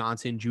Deontay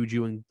Johnson,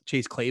 Juju, and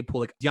Chase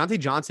Claypool, like Deontay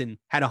Johnson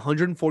had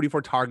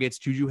 144 targets,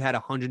 Juju had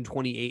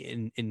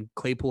 128, and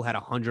Claypool had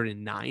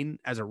 109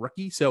 as a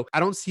rookie. So I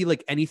don't see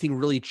like anything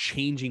really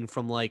changing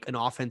from like an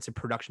offensive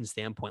production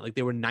standpoint. Like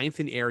they were 9th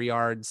in air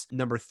yards,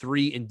 number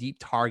 3 in deep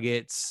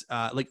targets.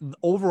 Like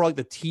overall, like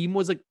the team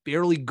was like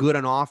barely good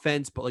on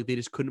offense, but like they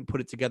just couldn't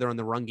put it together on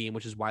the run game,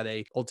 which is why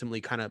they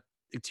ultimately kind of,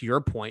 to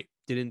your point,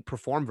 didn't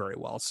perform very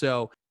well.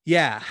 So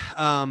yeah,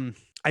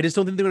 I just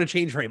don't think they're going to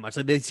change very much.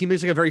 Like they seem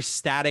like a very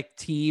static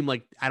team.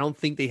 Like I don't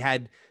think they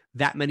had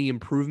that many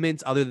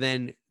improvements other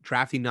than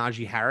drafting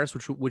Najee Harris,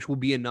 which will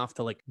be enough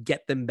to like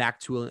get them back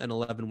to an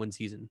 11-win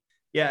season.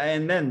 Yeah,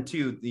 and then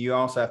too, you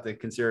also have to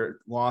consider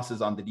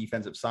losses on the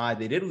defensive side.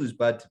 They did lose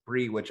Bud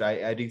Dupree, which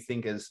I do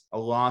think is a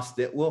loss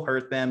that will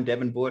hurt them.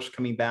 Devin Bush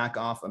coming back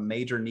off a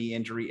major knee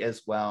injury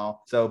as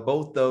well. So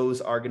both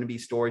those are going to be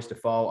stories to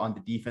fall on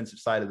the defensive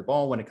side of the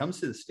ball when it comes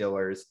to the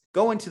Steelers.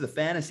 Going to the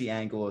fantasy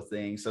angle of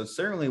things, so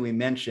certainly we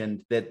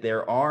mentioned that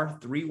there are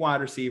 3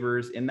 wide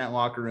receivers in that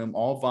locker room,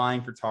 all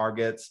vying for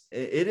targets.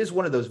 It is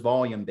one of those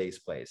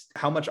volume-based plays.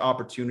 How much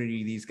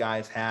opportunity these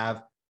guys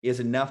have is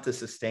enough to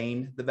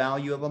sustain the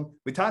value of them.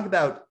 We talk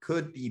about,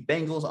 could the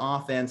Bengals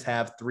offense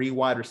have 3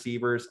 wide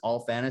receivers,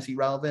 all fantasy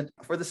relevant?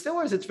 For the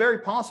Steelers, it's very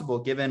possible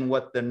given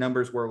what the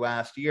numbers were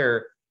last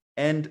year.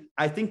 And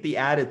I think the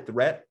added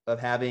threat of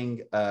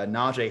having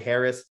Najee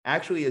Harris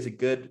actually is a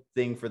good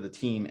thing for the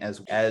team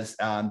as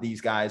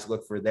these guys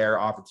look for their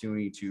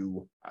opportunity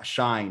to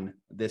shine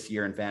this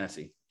year in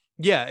fantasy.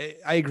 Yeah,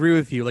 I agree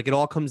with you. Like it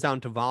all comes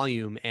down to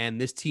volume, and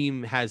this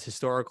team has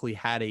historically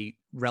had a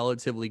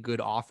relatively good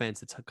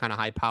offense. It's kind of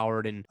high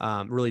powered and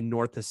really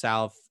north to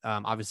south,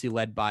 obviously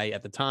led by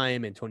at the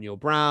time Antonio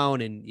Brown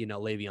and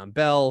Le'Veon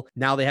Bell.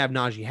 Now they have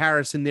Najee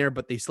Harris in there,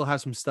 but they still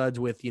have some studs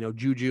with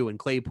Juju and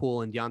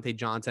Claypool and Deontay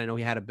Johnson. I know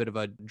he had a bit of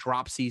a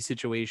dropsy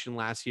situation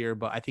last year,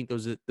 but I think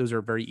those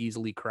are very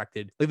easily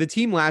corrected. Like the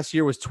team last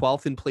year was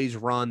 12th in plays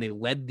run. They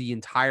led the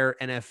entire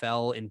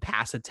NFL in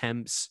pass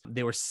attempts.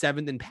 They were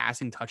 7th in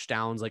passing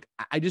touchdowns. Like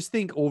I just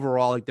think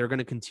overall, like they're going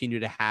to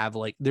continue to have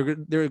like they're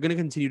going to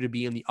continue to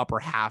be in the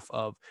upper half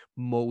of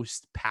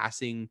most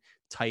passing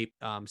type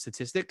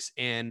statistics.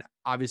 And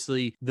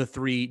obviously the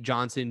three,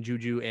 Johnson,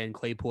 Juju, and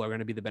Claypool, are going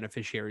to be the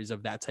beneficiaries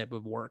of that type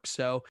of work.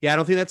 So yeah, I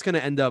don't think that's going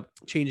to end up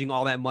changing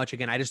all that much.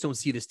 Again, I just don't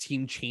see this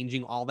team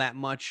changing all that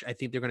much. I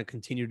think they're going to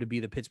continue to be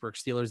the Pittsburgh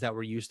Steelers that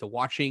we're used to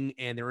watching,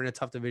 and they're in a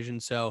tough division.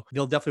 So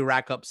they'll definitely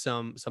rack up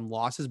some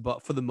losses,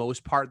 but for the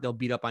most part, they'll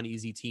beat up on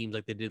easy teams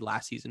like they did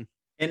last season.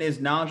 And is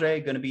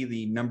Najee going to be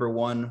the number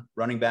one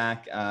running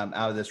back out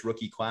of this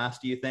rookie class,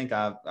 do you think?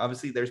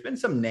 Obviously, there's been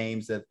some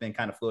names that have been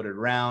kind of floated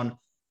around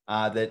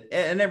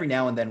and every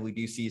now and then we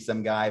do see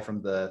some guy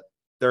from the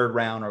third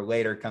round or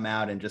later come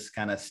out and just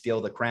kind of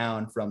steal the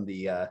crown from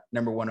the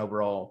number one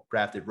overall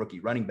drafted rookie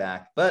running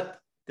back. But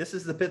this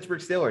is the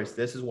Pittsburgh Steelers.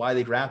 This is why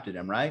they drafted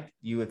him, right?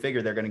 You would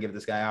figure they're going to give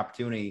this guy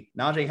opportunity.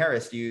 Najee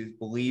Harris, do you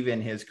believe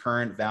in his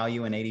current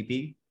value in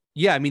ADP?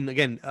 Yeah, I mean,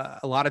 again,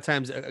 a lot of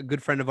times a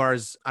good friend of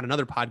ours on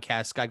another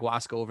podcast, Sky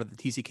Guasco over the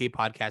TCK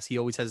podcast, he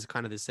always has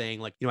kind of this saying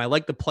like, I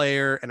like the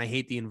player and I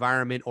hate the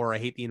environment, or I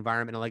hate the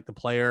environment and I like the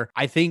player.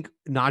 I think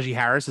Najee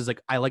Harris is like,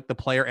 I like the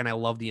player and I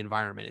love the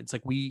environment. It's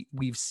like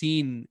we've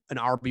seen an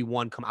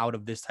RB1 come out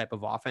of this type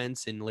of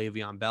offense in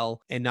Le'Veon Bell,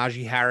 and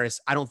Najee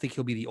Harris, I don't think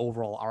he'll be the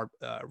overall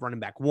running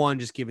back one,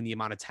 just given the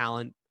amount of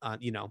talent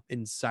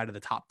inside of the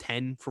top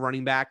 10 for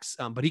running backs.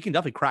 But he can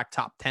definitely crack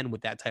top 10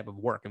 with that type of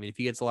work. I mean, if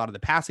he gets a lot of the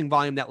passing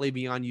volume that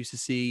Le'Veon used to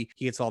see,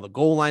 he gets all the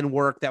goal line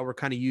work that we're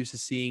kind of used to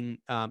seeing,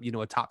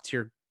 a top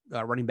tier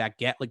running back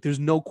get, like, there's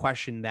no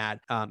question that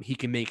he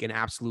can make an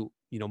absolute,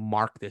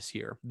 mark this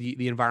year.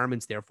 The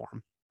environment's there for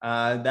him.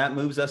 That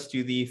moves us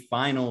to the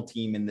final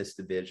team in this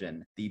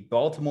division. The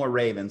Baltimore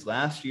Ravens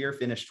last year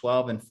finished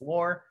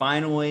 12-4.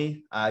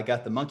 Finally,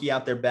 got the monkey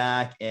out their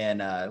back, and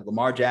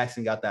Lamar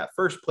Jackson got that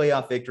first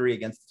playoff victory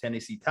against the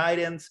Tennessee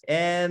Titans,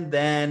 and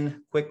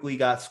then quickly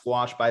got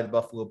squashed by the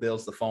Buffalo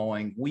Bills the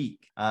following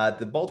week.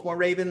 The Baltimore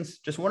Ravens,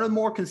 just one of the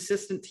more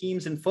consistent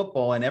teams in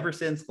football, and ever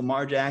since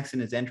Lamar Jackson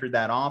has entered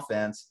that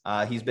offense,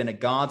 he's been a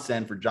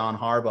godsend for John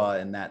Harbaugh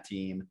and that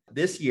team.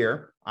 This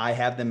year, I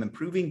have them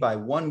improving by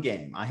one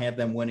game. I have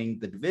them winning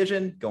the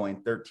division,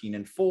 going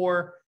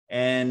 13-4.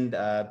 And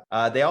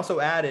they also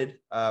added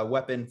a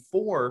weapon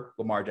for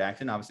Lamar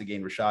Jackson, obviously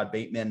gained Rashad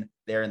Bateman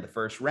there in the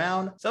first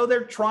round. So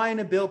they're trying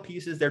to build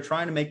pieces. They're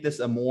trying to make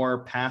this a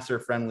more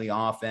passer-friendly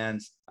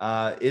offense.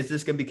 Is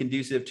this going to be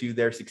conducive to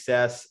their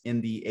success in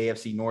the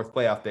AFC North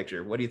playoff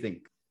picture? What do you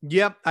think?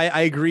 Yep,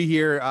 I agree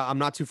here. I'm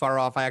not too far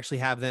off. I actually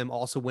have them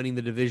also winning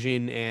the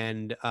division,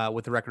 and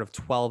with a record of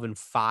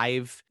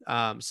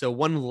 12-5. So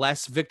one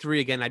less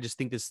victory. Again, I just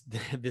think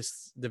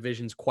this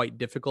division's quite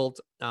difficult.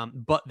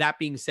 But that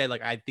being said,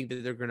 like, I think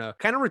that they're gonna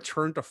kind of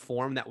return to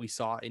form that we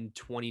saw in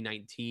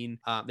 2019.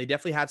 They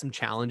definitely had some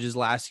challenges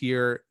last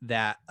year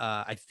that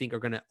I think are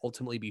gonna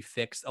ultimately be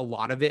fixed. A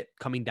lot of it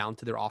coming down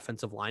to their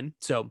offensive line.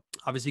 So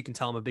obviously, you can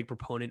tell I'm a big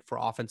proponent for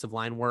offensive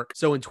line work.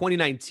 So in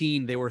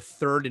 2019, they were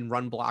third in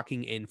run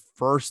blocking and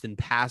first in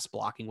pass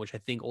blocking, which I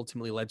think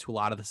ultimately led to a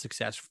lot of the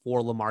success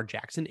for Lamar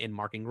Jackson and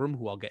Mark Ingram,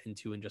 who I'll get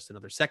into in just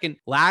another second.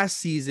 Last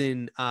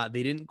season,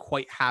 they didn't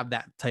quite have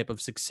that type of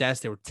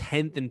success. They were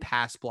 10th in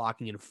pass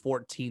blocking and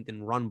 14th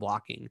in run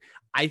blocking.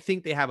 I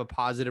think they have a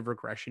positive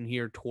regression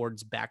here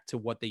towards back to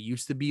what they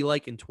used to be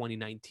like in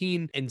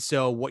 2019. And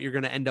so what you're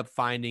going to end up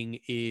finding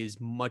is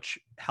much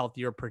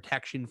healthier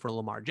protection for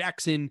Lamar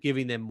Jackson,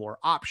 giving them more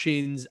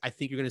options. I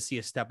think you're going to see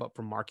a step up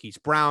from Marquise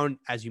Brown.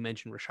 As you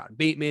mentioned, Rashad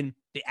Bateman.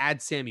 They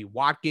add Sammy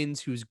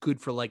Watkins, who's good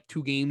for like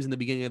 2 games in the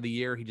beginning of the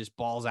year. He just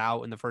balls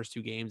out in the first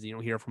 2 games, and you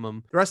don't hear from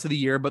him the rest of the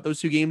year, but those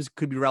 2 games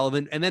could be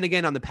relevant. And then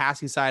again, on the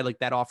passing side, like,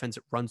 that offense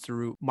runs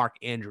through Mark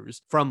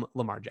Andrews from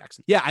Lamar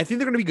Jackson. Yeah, I think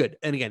they're going to be good.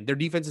 And again, their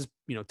defense is,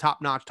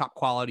 top notch, top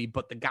quality,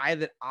 but the guy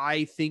that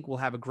I think will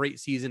have a great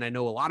season, I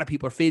know a lot of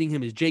people are fading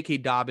him, is J.K.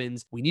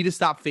 Dobbins. We need to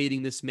stop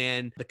fading this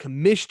man. The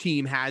Commish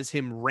team has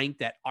him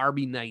ranked at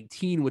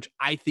RB19, which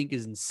I think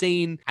is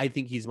insane. I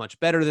think he's much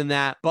better than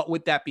that. But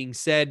with that being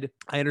said,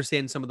 I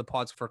understand some of the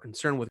pods for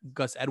concern with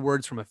Gus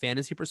Edwards from a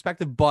fantasy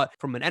perspective, but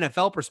from an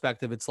NFL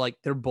perspective, it's like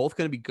they're both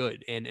going to be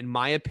good. And in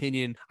my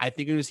opinion, I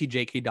think you're going to see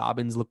J.K.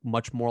 Dobbins look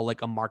much more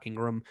like a Mark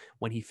Ingram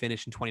when he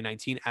finished in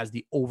 2019 as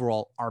the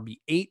overall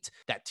RB8.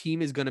 That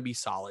team is going to be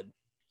solid.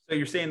 So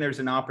you're saying there's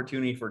an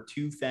opportunity for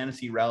 2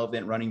 fantasy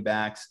relevant running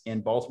backs in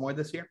Baltimore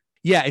this year?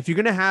 Yeah, if you're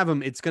going to have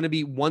him, it's going to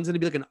be, one's going to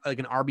be like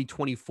an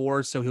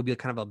RB24. So he'll be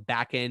kind of a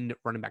back end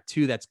running back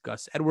 2. That's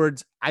Gus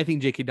Edwards. I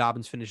think J.K.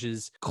 Dobbins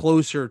finishes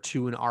closer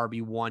to an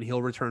RB1.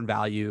 He'll return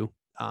value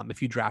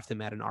if you draft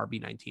him at an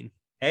RB19.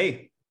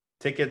 Hey,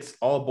 tickets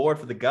all aboard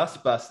for the Gus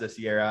Bus this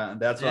year.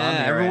 That's what I'm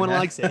hearing. Everyone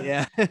likes it.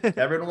 Yeah.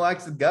 Everyone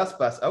likes the Gus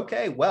Bus.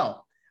 Okay,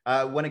 well,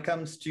 when it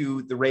comes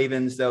to the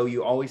Ravens, though,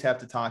 you always have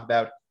to talk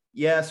about,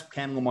 yes,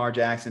 can Lamar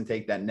Jackson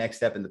take that next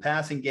step in the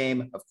passing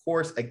game? Of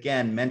course,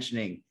 again,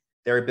 mentioning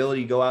their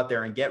ability to go out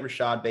there and get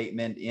Rashad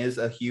Bateman is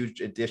a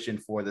huge addition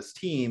for this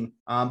team.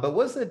 But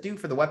what does that do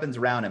for the weapons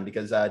around him?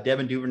 Because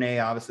Devin Duvernay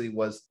obviously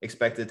was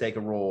expected to take a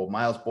role.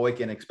 Miles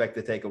Boykin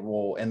expected to take a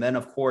role. And then,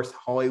 of course,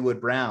 Hollywood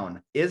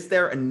Brown. Is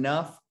there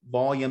enough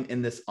volume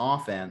in this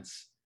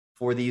offense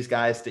for these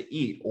guys to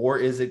eat? Or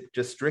is it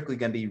just strictly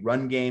going to be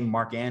run game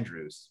Mark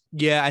Andrews?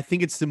 Yeah, I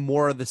think it's the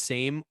more of the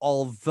same.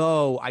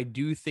 Although I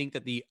do think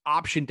that the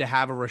option to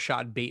have a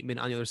Rashad Bateman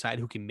on the other side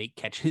who can make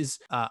catches,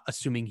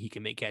 assuming he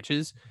can make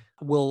catches,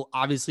 will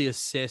obviously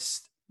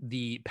assist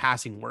the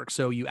passing work.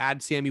 So you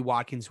add Sammy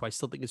Watkins, who I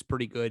still think is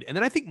pretty good. And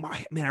then I think,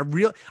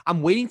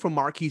 I'm waiting for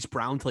Marquise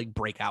Brown to like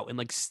break out and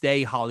like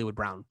stay Hollywood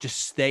Brown.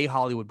 Just stay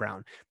Hollywood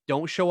Brown.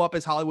 Don't show up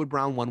as Hollywood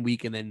Brown one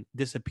week and then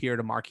disappear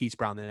to Marquise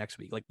Brown the next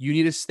week. Like you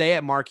need to stay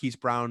at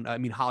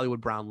Hollywood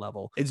Brown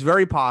level. It's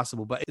very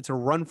possible, but it's a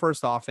run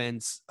first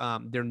offense.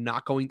 They're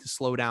not going to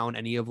slow down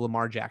any of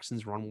Lamar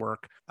Jackson's run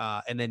work.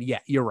 And then, yeah,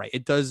 you're right.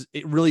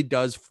 It really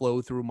does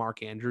flow through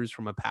Mark Andrews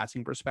from a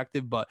passing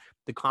perspective, but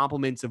the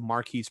compliments of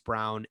Marquise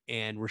Brown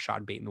and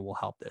Rashad Bateman will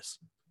help this.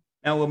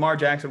 Now, Lamar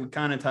Jackson, we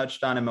kind of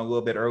touched on him a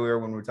little bit earlier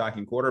when we were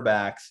talking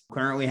quarterbacks,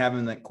 currently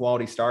having the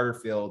quality starter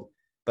field.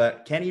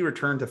 But can he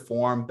return to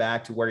form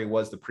back to where he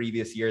was the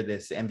previous year,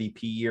 this MVP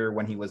year,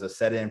 when he was a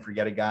set in,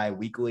 forget a guy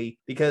weekly?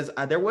 Because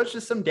there was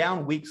just some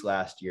down weeks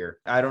last year.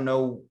 I don't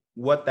know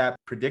what that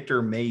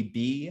predictor may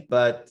be,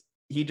 but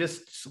he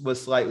just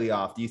was slightly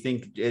off. Do you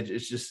think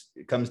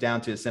it comes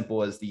down to as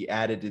simple as the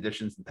added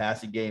additions to the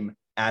passing game,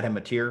 add him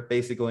a tier,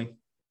 basically?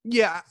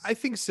 Yeah, I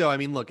think so. I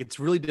mean, look, it's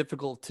really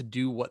difficult to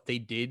do what they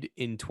did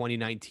in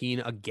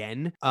 2019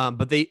 again.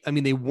 But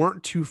they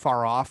weren't too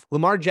far off.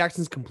 Lamar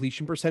Jackson's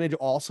completion percentage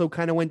also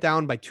kind of went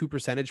down by 2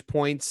 percentage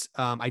points.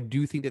 I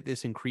do think that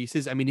this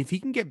increases. I mean, if he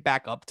can get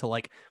back up to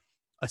like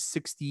a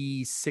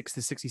 66 to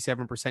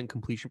 67%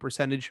 completion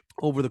percentage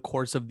over the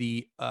course of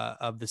the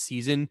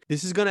season,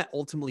 this is going to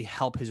ultimately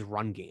help his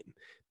run game.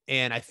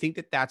 And I think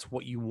that that's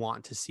what you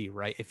want to see,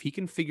 right? If he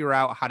can figure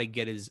out how to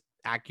get his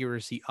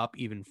accuracy up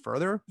even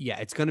further, yeah,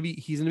 he's going to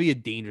be a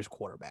dangerous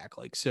quarterback.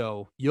 Like,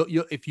 so you'll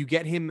if you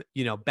get him,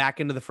 back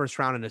into the first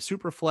round in a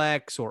super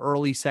flex or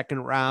early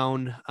second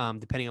round,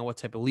 depending on what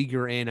type of league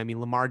you're in, I mean,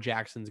 Lamar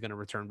Jackson's going to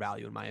return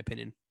value in my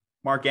opinion.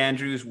 Mark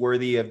Andrews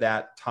worthy of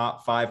that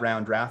top 5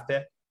 round draft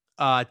pick?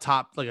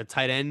 Top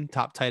tight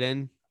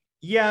end.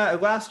 Yeah.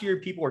 Last year,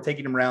 people were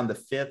taking him around the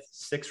 5th,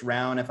 6th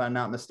round, if I'm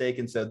not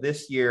mistaken. So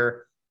this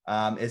year,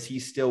 is he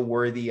still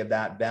worthy of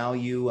that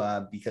value?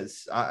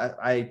 Because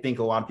I think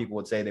a lot of people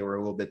would say they were a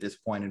little bit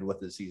disappointed with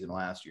the season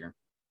last year.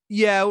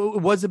 Yeah, it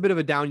was a bit of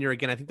a down year.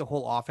 Again, I think the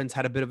whole offense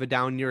had a bit of a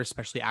down year,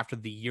 especially after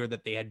the year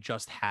that they had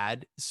just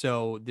had.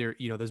 So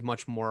there's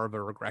much more of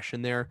a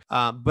regression there.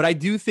 But I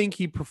do think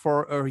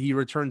he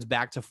returns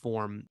back to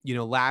form.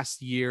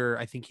 Last year,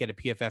 I think he had a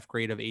PFF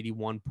grade of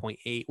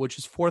 81.8, which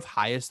is 4th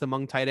highest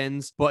among tight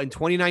ends. But in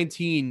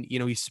 2019,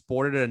 he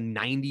sported a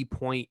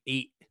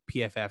 90.8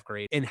 PFF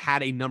grade and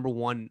had a number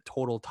 1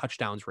 total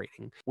touchdowns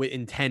rating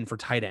in 10 for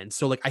tight ends.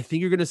 So I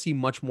think you're going to see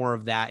much more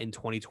of that in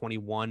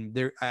 2021.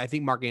 I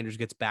think Mark Andrews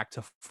gets back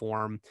to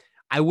form.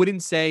 I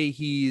wouldn't say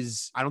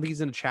I don't think he's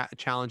going to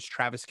challenge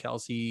Travis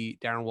Kelce,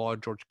 Darren Waller,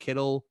 George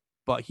Kittle,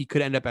 but he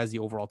could end up as the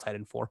overall tight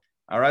end 4.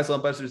 All right,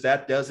 Slumpbusters,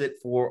 that does it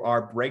for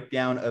our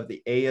breakdown of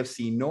the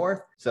AFC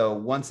North. So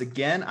once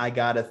again, I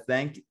got to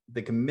thank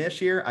the Commish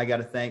here. I got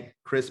to thank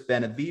Chris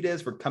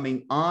Benavides for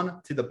coming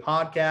on to the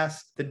podcast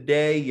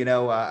today.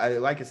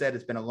 Like I said,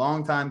 it's been a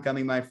long time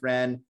coming, my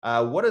friend.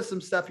 What is some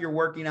stuff you're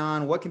working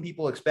on? What can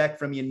people expect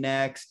from you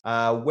next?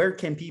 Where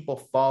can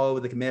people follow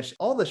the Commish?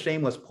 All the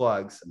shameless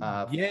plugs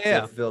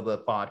to fill the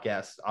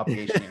podcast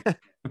obligation here.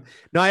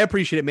 No, I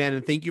appreciate it, man.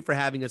 And thank you for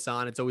having us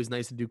on. It's always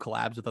nice to do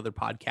collabs with other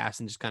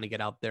podcasts and just kind of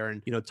get out there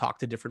and, talk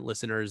to different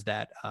listeners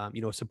that,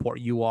 support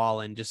you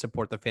all and just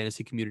support the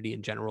fantasy community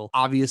in general.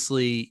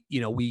 Obviously,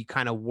 we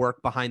kind of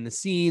work behind the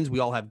scenes. We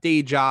all have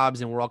day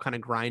jobs and we're all kind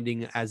of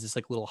grinding as this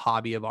little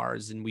hobby of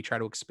ours. And we try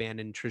to expand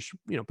and,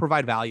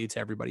 provide value to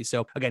everybody.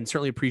 So again,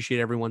 certainly appreciate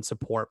everyone's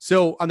support.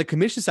 So on the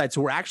commission side,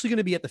 so we're actually going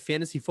to be at the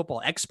Fantasy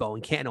Football Expo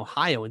in Canton,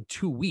 Ohio in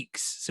 2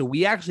 weeks. So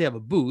we actually have a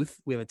booth.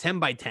 We have a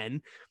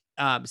 10x10.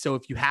 So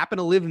if you happen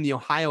to live in the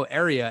Ohio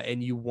area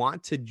and you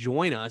want to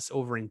join us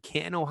over in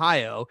Canton,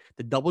 Ohio,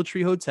 the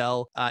DoubleTree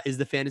Hotel is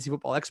the Fantasy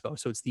Football Expo.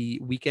 So it's the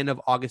weekend of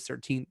August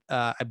 13th.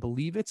 I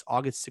believe it's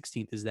August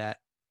 16th.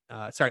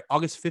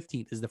 August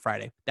 15th is the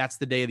Friday. That's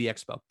the day of the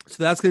expo.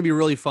 So that's going to be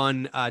really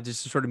fun,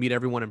 just to sort of meet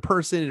everyone in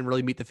person and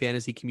really meet the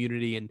fantasy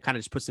community and kind of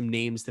just put some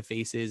names to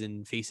faces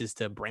and faces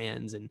to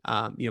brands and,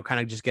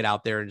 kind of just get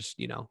out there and just,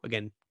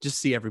 again, just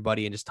see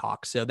everybody and just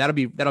talk. So that'll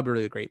be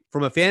really great.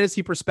 From a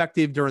fantasy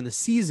perspective during the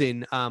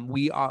season,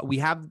 we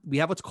have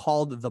what's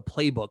called the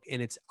playbook,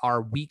 and it's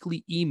our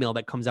weekly email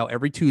that comes out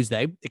every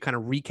Tuesday. It kind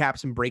of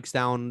recaps and breaks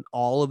down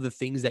all of the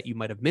things that you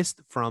might have missed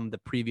from the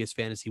previous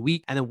fantasy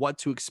week and then what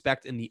to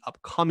expect in the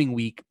upcoming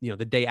week,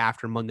 the day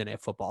after Monday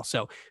Night Football.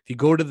 So if you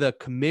go to the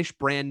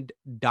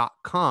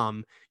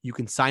commishbrand.com, you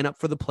can sign up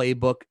for the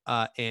playbook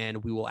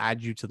and we will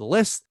add you to the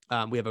list.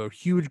 We have a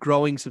huge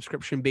growing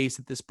subscription base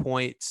at this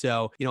point.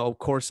 So, of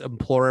course,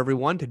 implore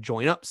everyone to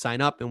join up,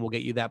 sign up, and we'll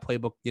get you that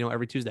playbook,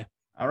 every Tuesday.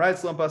 All right,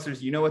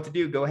 Slumpbusters, you know what to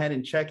do. Go ahead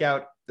and check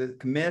out the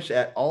Commish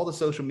at all the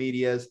social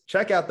medias.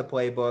 Check out the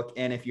playbook.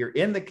 And if you're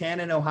in the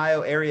Canton,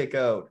 Ohio area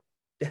code,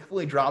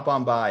 definitely drop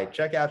on by.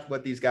 Check out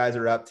what these guys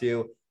are up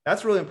to.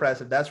 That's really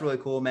impressive. That's really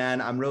cool,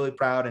 man. I'm really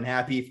proud and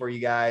happy for you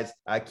guys.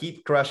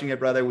 Keep crushing it,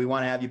 brother. We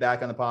want to have you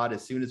back on the pod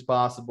as soon as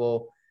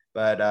possible.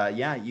 But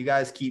yeah, you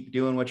guys keep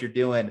doing what you're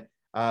doing.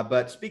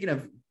 But speaking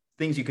of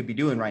things you could be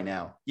doing right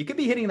now, you could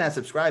be hitting that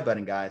subscribe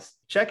button, guys.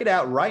 Check it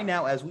out right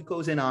now as we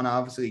close in on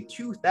obviously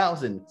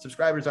 2,000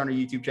 subscribers on our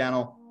YouTube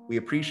channel. We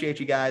appreciate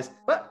you guys.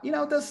 But, it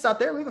doesn't stop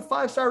there. Leave a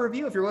 5-star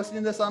review if you're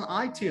listening to this on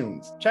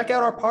iTunes. Check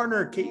out our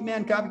partner,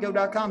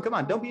 cavemancoffeeco.com. Come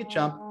on, don't be a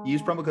chump.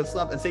 Use promo code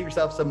SLUMP and save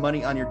yourself some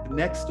money on your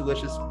next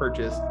delicious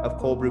purchase of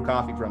cold brew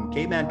coffee from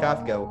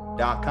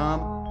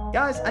cavemancoffeeco.com.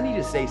 Guys, I need you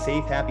to stay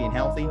safe, happy, and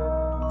healthy,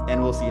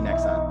 and we'll see you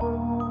next time.